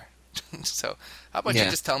bought the car. So how about you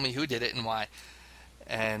just tell me who did it and why?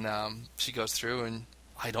 And she goes through, and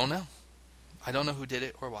I don't know. I don't know who did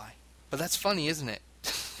it or why. But that's funny, isn't it?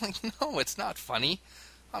 No, it's not funny.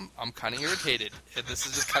 I'm kind of irritated. This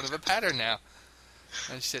is just kind of a pattern now.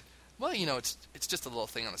 And she said, well, it's just a little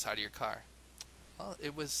thing on the side of your car. Well,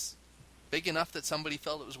 it was big enough that somebody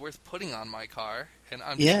felt it was worth putting on my car, and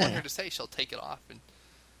I'm just wanting her to say she'll take it off. And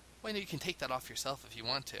well, you can take that off yourself if you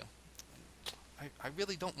want to. I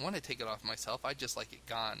really don't want to take it off myself. I just like it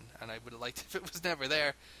gone, and I would have liked if it was never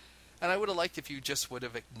there. And I would have liked if you just would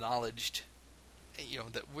have acknowledged,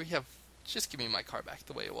 that we have. Just give me my car back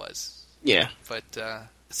the way it was. Yeah. But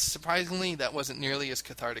surprisingly, that wasn't nearly as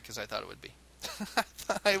cathartic as I thought it would be.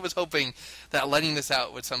 I was hoping that letting this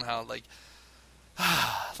out would somehow, let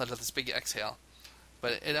out this big exhale.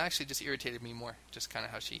 But it actually just irritated me more, just kind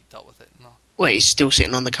of how she dealt with it and all. Wait, it's still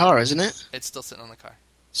sitting on the car, isn't it? It's still sitting on the car.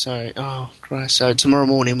 So, oh, Christ. So tomorrow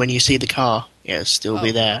morning when you see the car, it'll still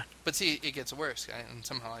be there. But see, it gets worse, and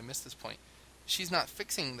somehow I missed this point. She's not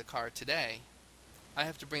fixing the car today. I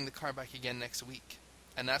have to bring the car back again next week.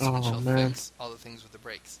 And that's when she'll fix all the things with the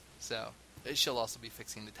brakes. So she'll also be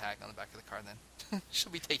fixing the tag on the back of the car then.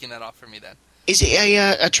 She'll be taking that off for me then. Is it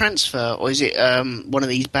a transfer, or is it one of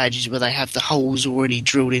these badges where they have the holes already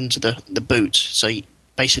drilled into the boot? So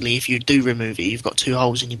basically, if you do remove it, you've got 2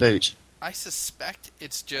 holes in your boot. I suspect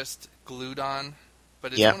it's just glued on.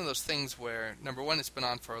 But it's one of those things where, number one, it's been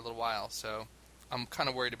on for a little while. So I'm kind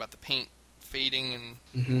of worried about the paint fading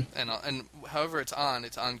and however it's on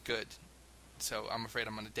good. So I'm afraid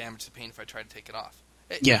I'm going to damage the paint if I try to take it off.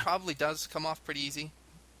 It probably does come off pretty easy.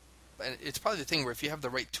 And it's probably the thing where if you have the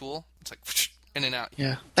right tool, it's like in and out.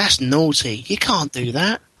 Yeah, that's naughty. You can't do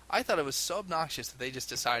that. I thought it was so obnoxious that they just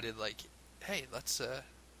decided, hey, let's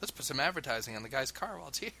let's put some advertising on the guy's car while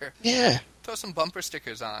it's here. Yeah. Throw some bumper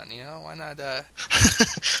stickers on, why not,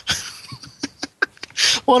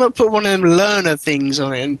 Why not put one of them learner things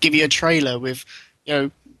on it and give you a trailer with,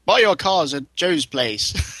 buy your cars at Joe's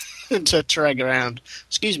place to drag around.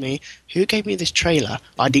 Excuse me, who gave me this trailer?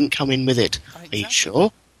 I didn't come in with it. Exactly. Are you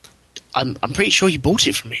sure? I'm pretty sure you bought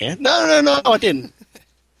it from here. No, I didn't.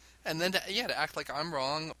 And then to act like I'm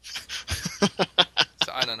wrong.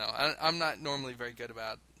 So I don't know. I'm not normally very good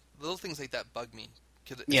about little things like that. Bug me,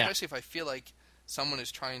 especially if I feel like someone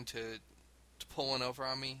is trying to pull one over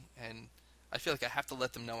on me, and I feel like I have to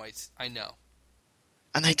let them know I know.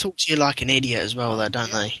 And they talk to you like an idiot as well, though,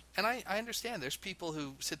 don't they? And I understand. There's people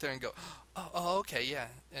who sit there and go, "Oh, okay, yeah,"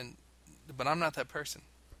 but I'm not that person.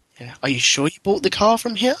 Yeah. Are you sure you bought the car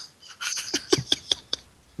from here?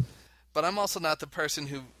 But I'm also not the person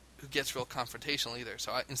who gets real confrontational either.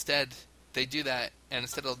 So instead, they do that, and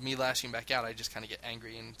instead of me lashing back out, I just kind of get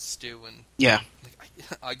angry and stew. And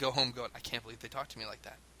I go home going, I can't believe they talked to me like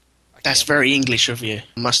that. That's very English of you,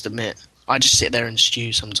 I must admit. I just sit there and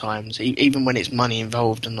stew sometimes, even when it's money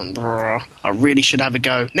involved, and I really should have a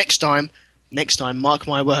go. Next time, mark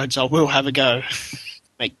my words, I will have a go.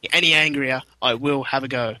 Make me any angrier, I will have a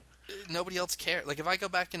go. Nobody else cares. Like, if I go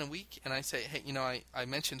back in a week and I say, hey, I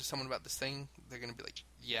mentioned to someone about this thing, they're going to be like,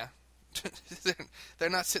 yeah. They're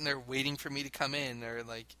not sitting there waiting for me to come in or,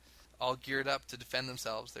 like, all geared up to defend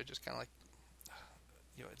themselves. They're just kind of like,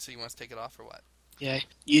 so you want us to take it off or what? Yeah,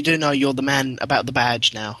 you do know you're the man about the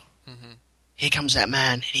badge now. Mm-hmm. Here comes that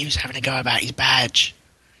man, and he was having a go about his badge.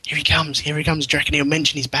 Here he comes. Do you reckon he'll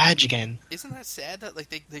mention his badge again? Isn't that sad that, like,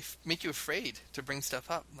 they make you afraid to bring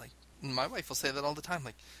stuff up? Like, my wife will say that all the time.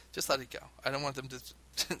 Like, just let it go. I don't want them to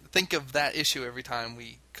think of that issue every time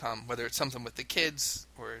we come, whether it's something with the kids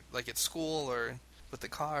or, like, at school or with the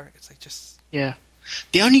car. It's like just... Yeah.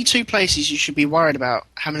 The only two places you should be worried about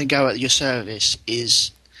having a go at your service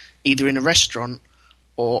is either in a restaurant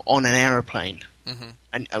or on an aeroplane. Mm-hmm.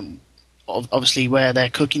 And obviously where they're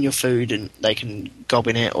cooking your food and they can gob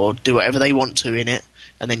in it or do whatever they want to in it,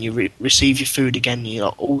 and then you receive your food again, you're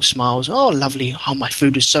all smiles, oh lovely, oh my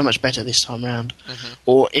food was so much better this time round. Mm-hmm.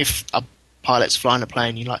 Or if a pilot's flying a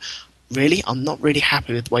plane, you're like, really? I'm not really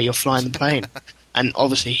happy with the way you're flying the plane. And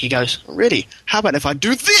obviously he goes, really? How about if I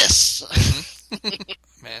do this?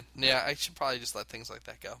 Mm-hmm. Man, yeah, I should probably just let things like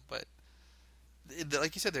that go, but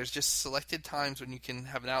like you said, there's just selected times when you can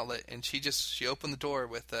have an outlet, and she opened the door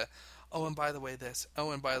with the, oh, and by the way this,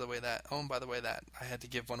 oh, and by the way that, oh, and by the way that. I had to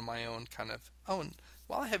give one of my own kind of, oh, and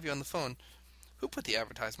while I have you on the phone, who put the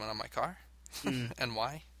advertisement on my car? And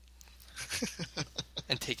why?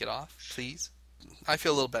 And take it off, please. I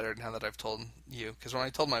feel a little better now that I've told you, because when I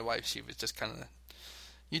told my wife, she was just kind of,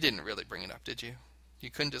 you didn't really bring it up, did you?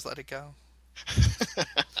 You couldn't just let it go?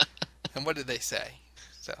 And what did they say?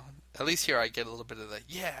 So at least here I get a little bit of the,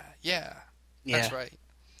 yeah, that's right.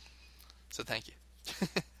 So thank you.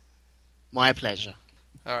 My pleasure.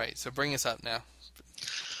 All right, so bring us up now.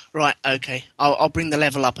 Right, okay. I'll bring the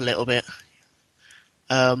level up a little bit.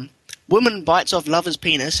 Woman bites off lover's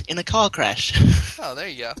penis in a car crash. Oh, there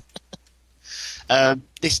you go.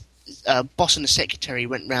 This boss and the secretary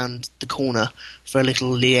went round the corner for a little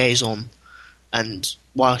liaison, and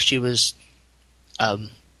while she was,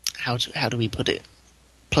 how do we put it,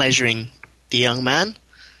 pleasuring the young man,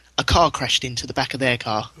 a car crashed into the back of their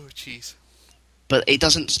car. Oh, jeez. But it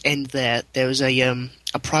doesn't end there. There was a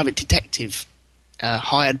private detective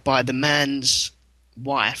hired by the man's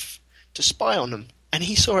wife to spy on them, and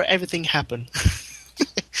he saw everything happen.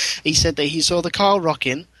 He said that he saw the car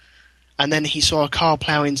rocking, and then he saw a car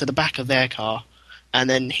plough into the back of their car, and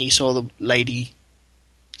then he saw the lady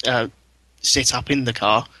sit up in the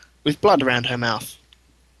car with blood around her mouth.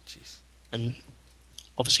 Jeez. And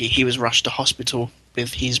obviously he was rushed to hospital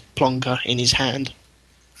with his plonker in his hand.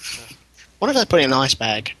 Yeah. What if they put it in an ice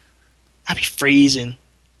bag? That'd be freezing.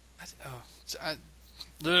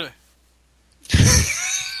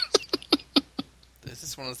 This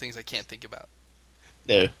is one of the things I can't think about.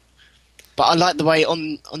 No. But I like the way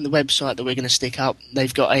on the website that we're going to stick up,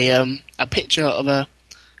 they've got a picture of a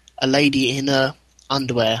lady in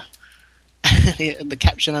underwear. The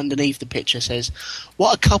caption underneath the picture says,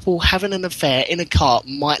 "What a couple having an affair in a car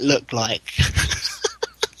might look like."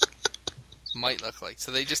 Might look like.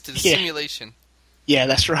 So they just did a simulation. Yeah,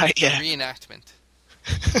 that's right, yeah. A reenactment.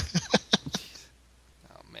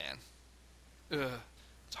 Oh, man. Ugh.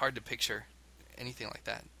 It's hard to picture anything like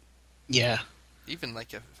that. Yeah. Even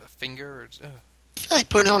like a finger or... They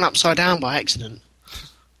put it on upside down by accident.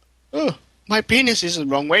 Oh, my penis is the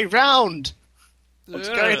wrong way round. What's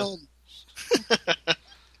going on? I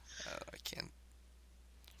can't.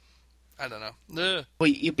 I don't know. Ugh. Well,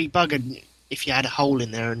 you'd be buggered if you had a hole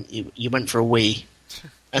in there and you went for a wee,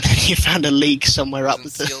 and then you found a leak somewhere up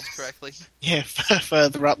Wasn't sealed correctly. Yeah,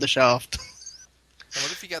 further up the shaft. And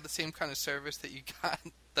what if you got the same kind of service that you got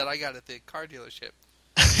that I got at the car dealership?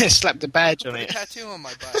 Slapped a badge on Put it. a tattoo on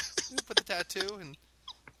my butt. Put the tattoo, and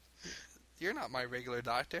you're not my regular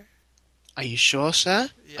doctor. Are you sure, sir?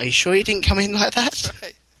 Yeah. Are you sure you didn't come in like that? That's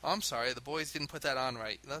right. Oh, I'm sorry, the boys didn't put that on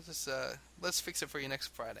right. Let's fix it for you next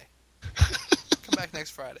Friday. Come back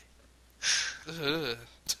next Friday. Ugh.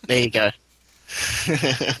 There you go.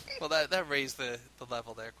 Well, that raised the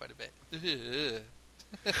level there quite a bit.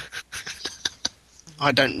 Ugh.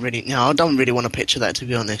 I don't really want to picture that, to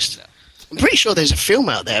be honest. No. I'm pretty sure there's a film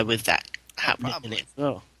out there with that happening in it as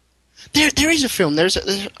well. There is a film.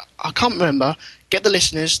 I can't remember. Get the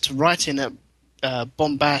listeners to write in at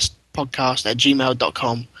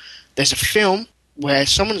bombastpodcast@gmail.com. There's a film where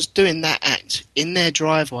someone's doing that act in their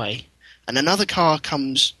driveway, and another car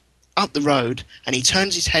comes up the road, and he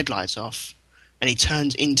turns his headlights off, and he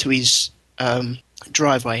turns into his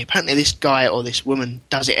driveway. Apparently this guy or this woman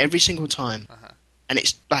does it every single time. Uh-huh. And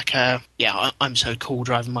it's like, I'm so cool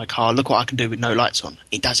driving my car. Look what I can do with no lights on.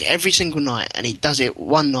 He does it every single night, and he does it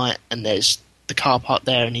one night, and there's the car parked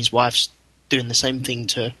there, and his wife's doing the same thing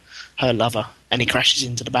to her lover, and he crashes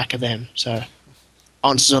into the back of them. So,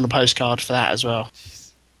 answers on a postcard for that as well.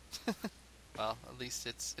 Well, at least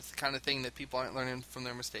it's the kind of thing that people aren't learning from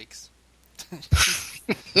their mistakes.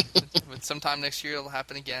 But sometime next year it'll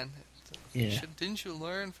happen again. Yeah. Didn't you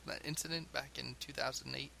learn from that incident back in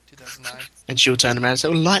 2008, 2009? And she'll turn around and say,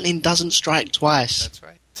 well, lightning doesn't strike twice. That's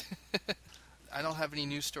right. I don't have any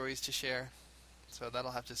news stories to share, so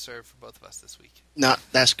that'll have to serve for both of us this week. No,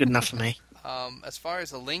 that's good enough for me. As far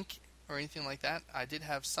as a link or anything like that, I did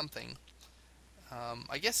have something.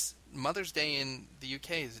 I guess Mother's Day in the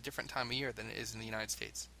UK is a different time of year than it is in the United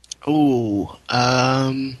States. Ooh,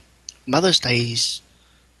 Mother's Day's...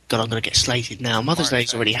 God, I'm going to get slated now. Mother's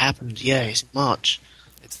Day's already happened. Yeah, it's in March.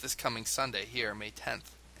 It's this coming Sunday here, May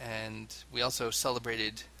 10th. And we also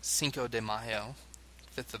celebrated Cinco de Mayo,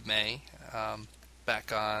 5th of May,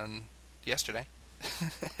 back on yesterday.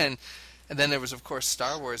 and then there was, of course,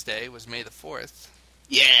 Star Wars Day, was May the 4th.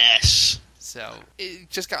 Yes! So it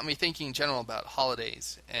just got me thinking in general about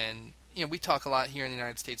holidays. And, we talk a lot here in the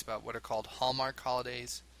United States about what are called Hallmark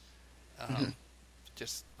holidays.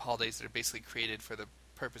 Just holidays that are basically created for the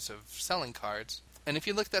purpose of selling cards. And if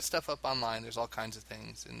you look that stuff up online, there's all kinds of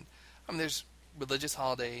things. And there's religious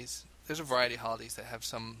holidays. There's a variety of holidays that have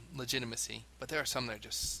some legitimacy, but there are some that are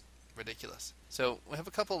just ridiculous. So we have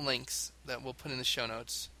a couple of links that we'll put in the show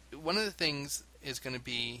notes. One of the things is going to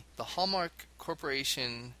be the Hallmark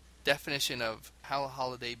Corporation definition of how a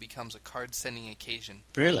holiday becomes a card-sending occasion.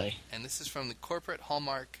 Really? And this is from the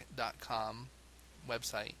corporatehallmark.com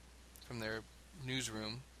website, from their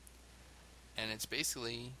newsroom. And it's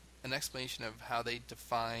basically an explanation of how they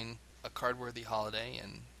define a card-worthy holiday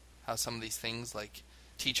and how some of these things like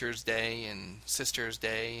Teacher's Day and Sister's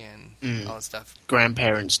Day and all that stuff.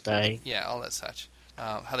 Grandparents' Day. Yeah, all that such.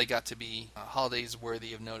 How they got to be holidays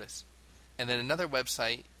worthy of notice. And then another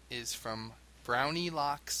website is from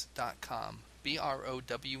brownielocks.com.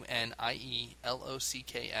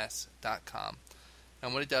 BROWNIELOCKS.com.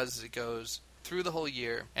 And what it does is it goes through the whole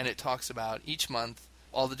year and it talks about each month,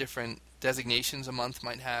 all the different designations a month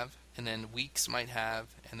might have, and then weeks might have,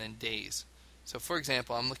 and then days. So, for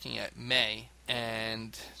example, I'm looking at May,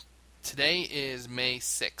 and today is May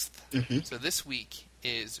 6th. Mm-hmm. So this week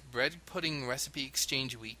is Bread Pudding Recipe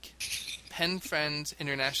Exchange Week, Pen Friends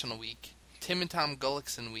International Week, Tim and Tom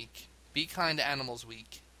Gullickson Week, Be Kind to Animals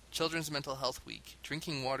Week, Children's Mental Health Week,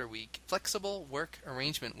 Drinking Water Week, Flexible Work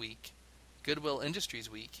Arrangement Week, Goodwill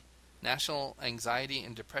Industries Week, National Anxiety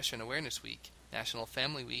and Depression Awareness Week, National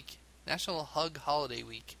Family Week, National Hug Holiday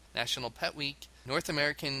Week, National Pet Week, North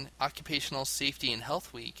American Occupational Safety and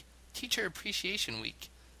Health Week, Teacher Appreciation Week,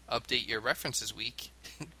 Update Your References Week,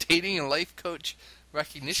 Dating and Life Coach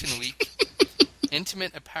Recognition Week,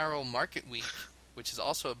 Intimate Apparel Market Week, which is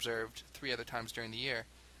also observed 3 other times during the year,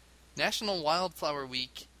 National Wildflower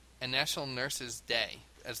Week, and National Nurses Day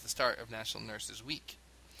as the start of National Nurses Week.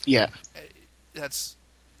 Yeah. That's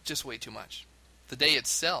just way too much. The day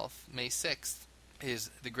itself, May 6th, is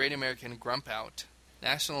the Great American Grump Out,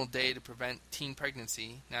 National Day to Prevent Teen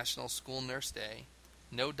Pregnancy, National School Nurse Day,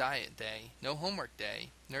 No Diet Day, No Homework Day,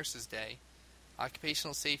 Nurses Day,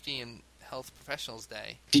 Occupational Safety and Health Professionals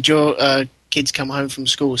Day. Did your kids come home from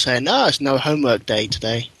school saying, no, it's no homework day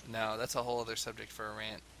today? No, that's a whole other subject for a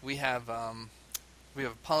rant. We have a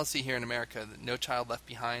policy here in America that No Child Left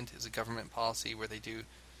Behind is a government policy where they do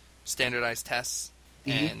standardized tests,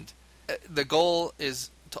 and the goal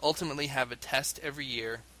is to ultimately have a test every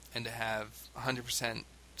year and to have 100%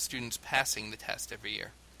 students passing the test every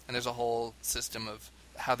year. And there's a whole system of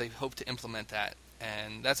how they hope to implement that.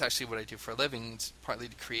 And that's actually what I do for a living. It's partly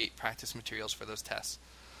to create practice materials for those tests.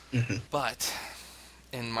 Mm-hmm. But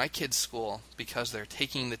in my kids' school, because they're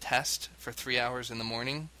taking the test for 3 hours in the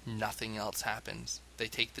morning, nothing else happens. They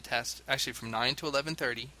take the test actually from 9 to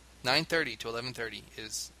 11:30. 9:30 to 11:30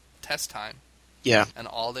 is test time. Yeah. And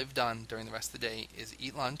all they've done during the rest of the day is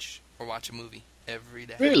eat lunch or watch a movie every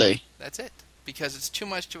day. Really? That's it. Because it's too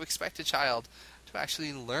much to expect a child to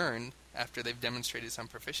actually learn after they've demonstrated some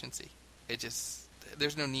proficiency.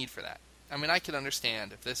 There's no need for that. I mean, I could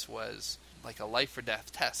understand if this was like a life or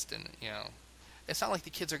death test, and it's not like the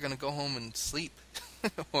kids are going to go home and sleep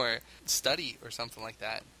or study or something like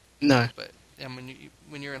that. No. But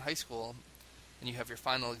when you're in high school and you have your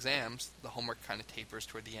final exams, the homework kind of tapers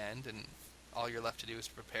toward the end, and all you're left to do is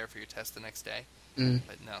prepare for your test the next day. Mm.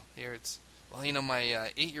 But no, here it's, my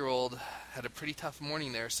 8-year-old had a pretty tough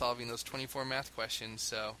morning there solving those 24 math questions,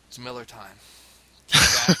 so it's Miller time.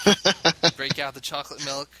 Get back, break out the chocolate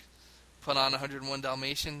milk, put on 101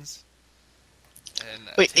 Dalmatians. And,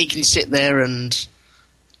 Wait, he can sit there and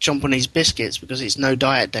jump on his biscuits because it's no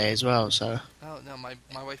diet day as well, so... Oh, no, my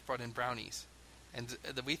wife brought in brownies. And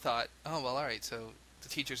we thought, oh, well, all right, so the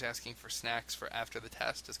teacher's asking for snacks for after the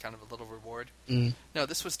test as kind of a little reward. Mm. No,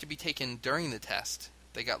 this was to be taken during the test.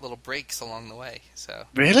 They got little breaks along the way, so...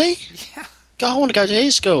 Really? Yeah. God, I want to go to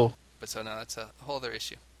his school. But so, no, that's a whole other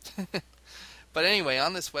issue. But anyway,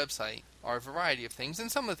 on this website are a variety of things, and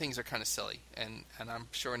some of the things are kind of silly, and I'm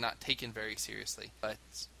sure not taken very seriously. But,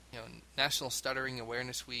 National Stuttering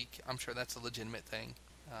Awareness Week, I'm sure that's a legitimate thing.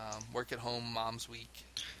 Work at Home Moms Week.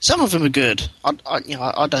 Some of them are good.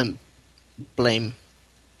 I don't blame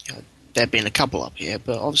there being a couple up here,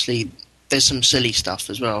 but obviously there's some silly stuff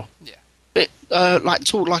as well. Yeah. But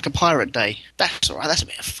Talk Like a Pirate Day. That's all right. That's a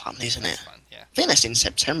bit of fun, isn't it? Fun, yeah. I think that's in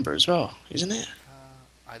September as well, isn't it?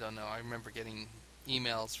 I don't know. I remember getting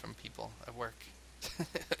emails from people at work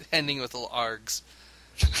ending with little args.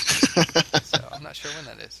 So I'm not sure when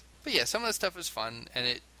that is. But yeah, some of the stuff is fun,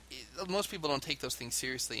 and most people don't take those things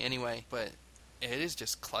seriously anyway, but it is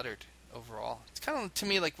just cluttered overall. It's kind of, to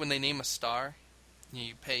me, like when they name a star.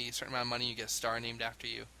 You pay a certain amount of money, you get a star named after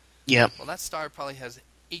you. Yep. Well, that star probably has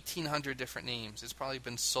 1,800 different names. It's probably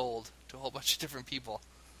been sold to a whole bunch of different people.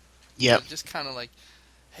 Yep. So just kind of like,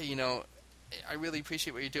 hey, I really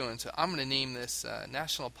appreciate what you're doing, so I'm going to name this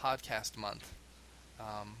National Podcast Month.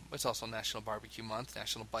 It's also National Barbecue Month,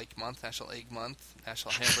 National Bike Month, National Egg Month,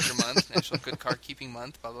 National Hamburger Month, National Good Car Keeping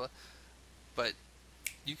Month, blah, blah, blah. But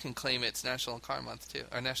you can claim it's National Car Month, too,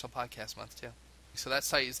 or National Podcast Month, too. So that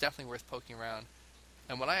site is definitely worth poking around.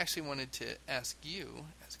 And what I actually wanted to ask you,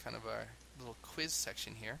 as kind of our little quiz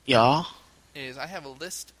section here, Yeah. is I have a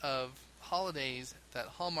list of holidays that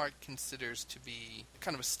Hallmark considers to be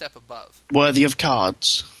kind of a step above. Worthy of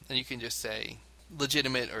cards. And you can just say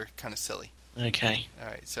legitimate or kind of silly. Okay. All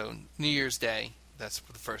right, so New Year's Day, that's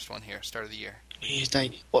the first one here, start of the year. New Year's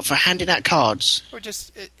Day. What, for handing out cards? Or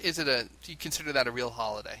just, do you consider that a real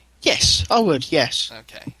holiday? Yes, I would, yes.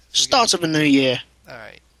 Okay. Start of a new year. All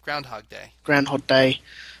right, Groundhog Day. Groundhog Day.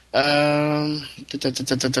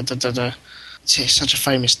 It's such a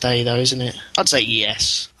famous day, though, isn't it? I'd say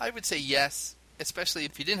yes. I would say yes, especially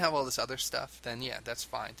if you didn't have all this other stuff, then yeah, that's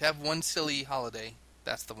fine. To have one silly holiday,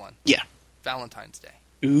 that's the one. Yeah. Valentine's Day.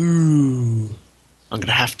 Ooh. I'm going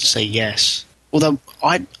to have to say yes. Although,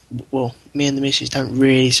 me and the missus don't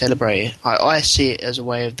really celebrate it. I see it as a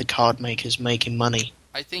way of the card makers making money.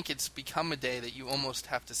 I think it's become a day that you almost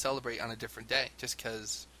have to celebrate on a different day, just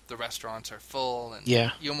because the restaurants are full, and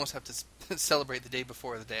yeah. You almost have to celebrate the day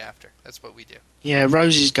before or the day after. That's what we do. Yeah,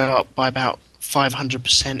 roses go up by about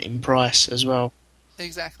 500% in price as well.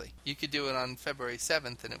 Exactly. You could do it on February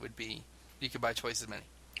 7th, and you could buy twice as many.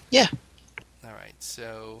 Yeah. All right,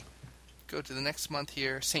 so go to the next month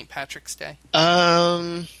here, St. Patrick's Day.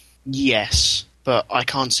 Yes, but I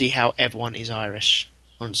can't see how everyone is Irish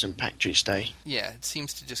on St. Patrick's Day. Yeah, it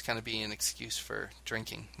seems to just kind of be an excuse for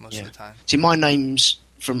drinking most of the time. See, my name's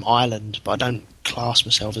from Ireland, but I don't class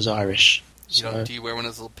myself as Irish. Do you wear one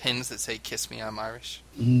of those little pins that say, "Kiss me, I'm Irish"?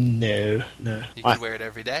 No. You could wear it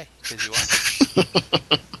every day, because you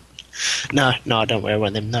want. No, I don't wear one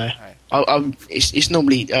of them, no. Right. It's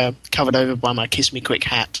normally covered over by my Kiss Me Quick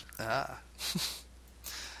hat. Ah.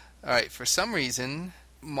 All right, for some reason,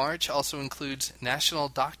 March also includes National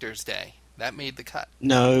Doctor's Day. That made the cut.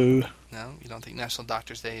 No. No? You don't think National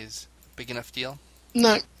Doctor's Day is a big enough deal?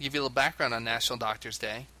 No. Give you a little background on National Doctor's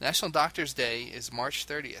Day. National Doctor's Day is March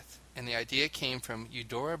 30th. And the idea came from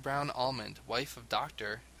Eudora Brown Almond, wife of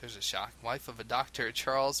a doctor,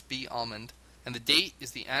 Charles B. Almond. And the date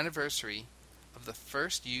is the anniversary of the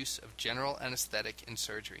first use of general anesthetic in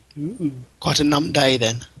surgery. Ooh, quite a numb day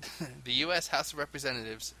then. The U.S. House of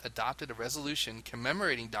Representatives adopted a resolution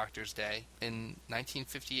commemorating Doctors' Day in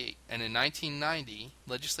 1958, and in 1990,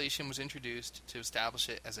 legislation was introduced to establish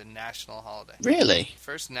it as a national holiday. Really? The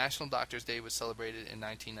first National Doctors' Day was celebrated in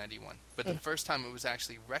 1991, but the first time it was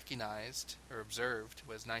actually recognized or observed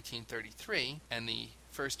was 1933, and the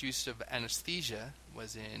first use of anesthesia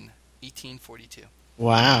was in 1842.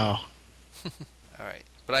 Wow. All right,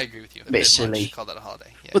 but I agree with you. A bit silly. Call that a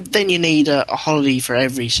holiday. Yeah. But then you need a holiday for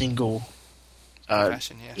every single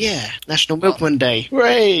profession. Yeah, National Milkman Day.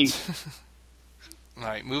 Hooray! All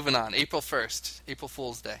right, moving on. April 1st, April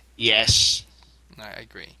Fool's Day. Yes. All right, I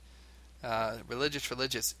agree.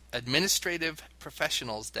 Religious. Administrative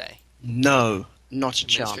Professionals Day. No, not a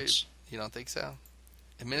chance. You don't think so?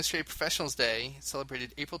 Administrative Professionals Day,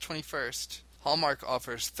 celebrated April 21st. Hallmark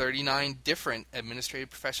offers 39 different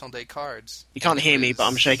Administrative Professional Day cards. You can't hear me, but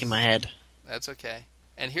I'm shaking my head. That's okay.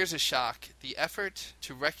 And here's a shock. The effort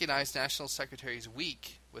to recognize National Secretaries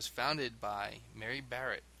Week was founded by Mary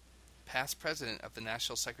Barrett, past president of the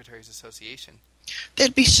National Secretaries Association.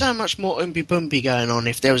 There'd be so much more oompy-boompy going on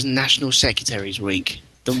if there was National Secretaries Week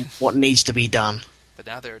than what needs to be done. But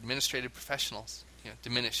now they're administrative professionals.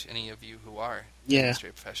 Diminish any of you who are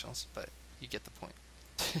administrative professionals, but you get the point.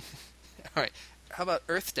 All right. How about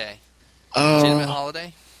Earth Day? Legitimate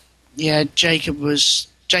holiday? Yeah, Jacob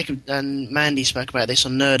and Mandy spoke about this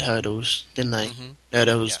on Nerd Hurdles, didn't they? Mm-hmm.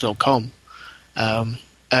 Nerdhurdles.com.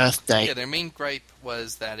 Earth Day. Yeah, their main gripe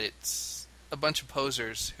was that it's a bunch of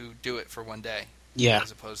posers who do it for one day. Yeah.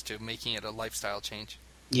 As opposed to making it a lifestyle change.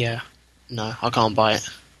 Yeah. No, I can't buy it.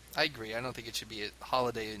 I agree. I don't think it should be a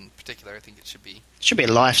holiday in particular. I think it should be... It should be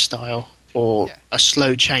a lifestyle or a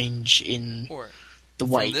slow change in... the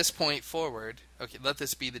way. From this point forward, okay, let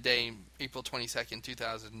this be the day, April 22nd,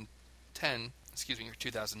 2010, or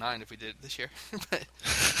 2009 if we did it this year. But,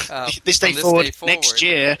 this day forward, next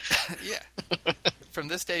year. Yeah. From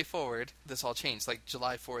this day forward, this all changed. Like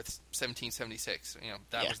July 4th, 1776,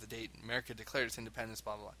 that was the date America declared its independence,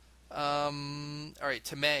 blah, blah, blah. All right,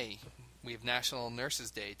 to May, we have National Nurses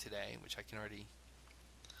Day today, which I can already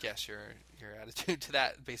guess your attitude to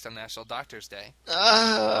that based on National Doctors Day.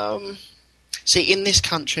 See, in this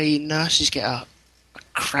country, nurses get a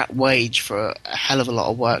crap wage for a hell of a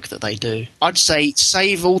lot of work that they do. I'd say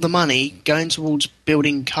save all the money going towards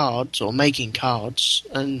building cards or making cards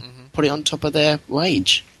and put it on top of their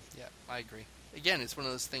wage. Yeah, I agree. Again, it's one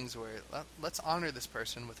of those things where let's honor this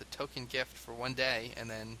person with a token gift for one day and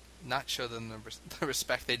then not show them the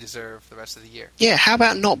respect they deserve the rest of the year. Yeah, how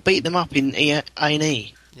about not beat them up in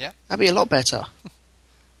A&E? Yeah. That'd be a lot better.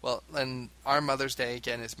 Well, and our Mother's Day,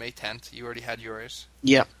 again, is May 10th. You already had yours.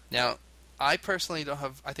 Yeah. Now, I personally don't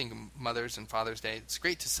have... I think Mother's and Father's Day, it's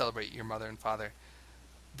great to celebrate your mother and father.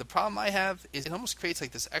 The problem I have is it almost creates like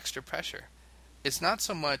this extra pressure. It's not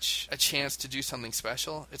so much a chance to do something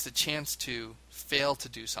special. It's a chance to fail to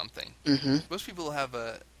do something. Mm-hmm. Most people who have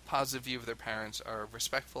a positive view of their parents are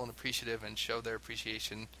respectful and appreciative and show their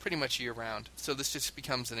appreciation pretty much year-round. So this just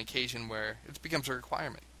becomes an occasion where it becomes a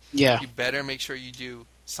requirement. Yeah. You better make sure you do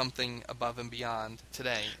something above and beyond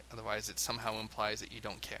today, otherwise it somehow implies that you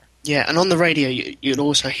don't care. Yeah, and on the radio you'd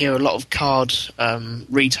also hear a lot of card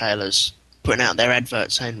retailers putting out their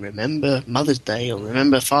adverts saying, remember Mother's Day or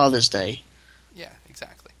remember Father's Day. Yeah,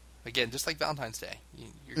 exactly. Again, just like Valentine's Day.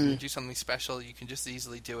 You're going to do something special, you can just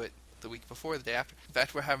easily do it the week before, the day after. In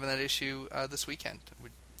fact, we're having that issue this weekend.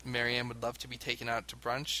 Marianne would love to be taken out to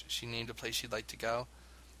brunch. She named a place she'd like to go.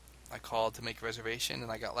 I called to make a reservation, and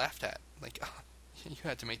I got laughed at. Like, oh, you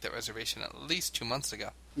had to make that reservation at least 2 months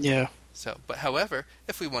ago. Yeah. So, but however,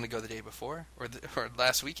 if we want to go the day before or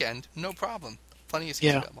last weekend, no problem. Plenty of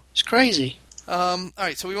seats available. It's crazy. All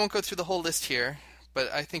right, so we won't go through the whole list here, but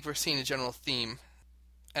I think we're seeing a general theme.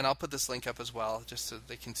 And I'll put this link up as well, just so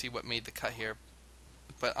they can see what made the cut here.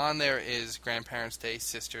 But on there is Grandparents' Day,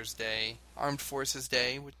 Sisters' Day, Armed Forces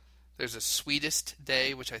Day. There's a Sweetest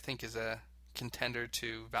Day, which I think is a contender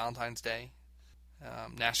to Valentine's Day.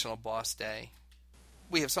 National Boss Day.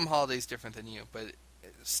 We have some holidays different than you, but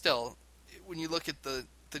still, when you look at the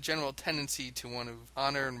general tendency to want to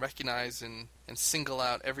honor and recognize and single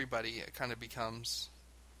out everybody, it kind of becomes...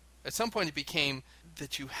 At some point it became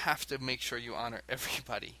that you have to make sure you honor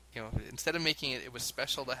everybody. Instead of making it was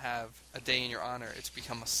special to have a day in your honor, it's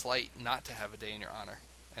become a slight not to have a day in your honor.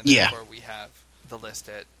 And therefore we have the list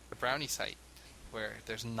at the Brownie site, where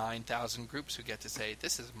there's 9,000 groups who get to say,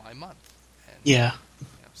 this is my month. And,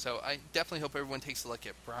 So I definitely hope everyone takes a look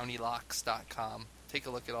at brownielocks.com. Take a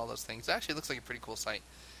look at all those things. It actually looks like a pretty cool site.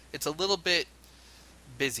 It's a little bit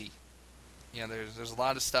busy. There's a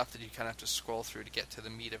lot of stuff that you kind of have to scroll through to get to the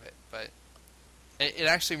meat of it. But it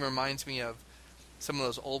actually reminds me of some of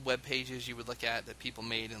those old web pages you would look at that people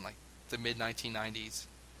made in like the mid-1990s,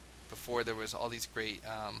 before there was all these great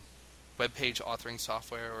web page authoring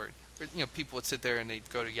software, or people would sit there and they'd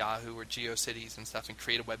go to Yahoo or GeoCities and stuff and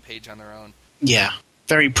create a web page on their own. Yeah,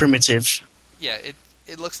 very primitive. Yeah,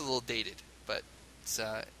 it looks a little dated, but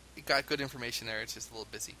it got good information there. It's just a little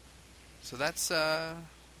busy. So that's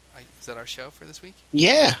is that our show for this week?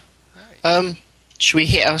 Yeah. All right. Should we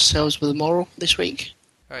hit ourselves with a moral this week?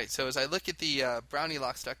 All right. So as I look at the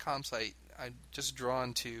brownielocks.com site, I'm just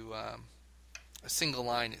drawn to a single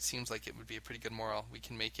line. It seems like it would be a pretty good moral. We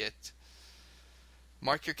can make it: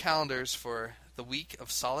 mark your calendars for the week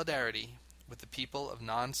of solidarity with the people of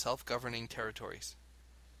non-self-governing territories.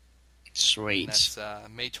 Sweet. And that's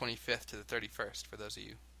May 25th to the 31st for those of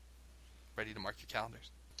you ready to mark your calendars.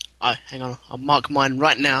 Oh, hang on. I'll mark mine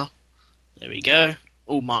right now. There we go.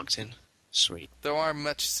 All marked in. Sweet. There are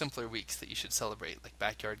much simpler weeks that you should celebrate, like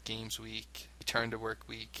Backyard Games Week, Return to Work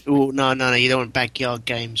Week. Oh, no. You don't want Backyard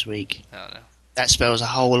Games Week. No. That spells a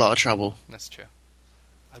whole lot of trouble. That's true.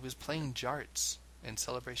 I was playing jarts in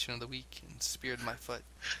celebration of the week and speared my foot.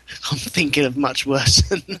 I'm thinking of much worse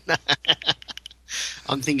than that.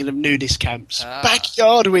 I'm thinking of nudist camps.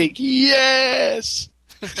 Backyard Week, yes!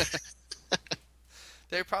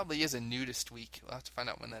 There probably is a nudist week. We'll have to find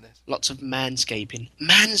out when that is. Lots of manscaping.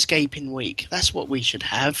 Manscaping Week. That's what we should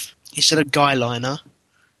have. Instead of guy liner,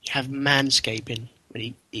 you have manscaping.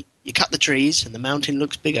 When you cut the trees and the mountain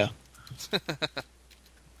looks bigger.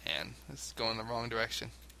 Man, this is going the wrong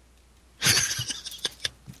direction.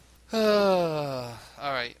 All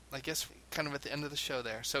right, I guess kind of at the end of the show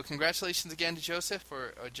there. So congratulations again to Joseph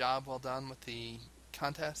for a job well done with the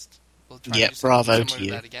contest. We'll try to do bravo to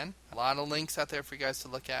you. That again. A lot of links out there for you guys to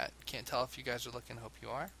look at. Can't tell if you guys are looking. Hope you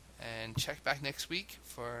are. And check back next week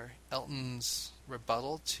for Elton's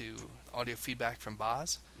rebuttal to audio feedback from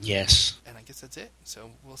Boz. Yes. And I guess that's it.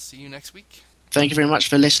 So we'll see you next week. Thank you very much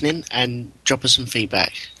for listening, and drop us some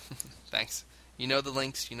feedback. Thanks. You know the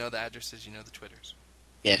links, you know the addresses, you know the Twitters.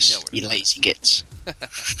 Yes, you lazy gits. All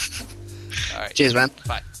right. Cheers, man.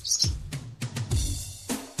 Bye.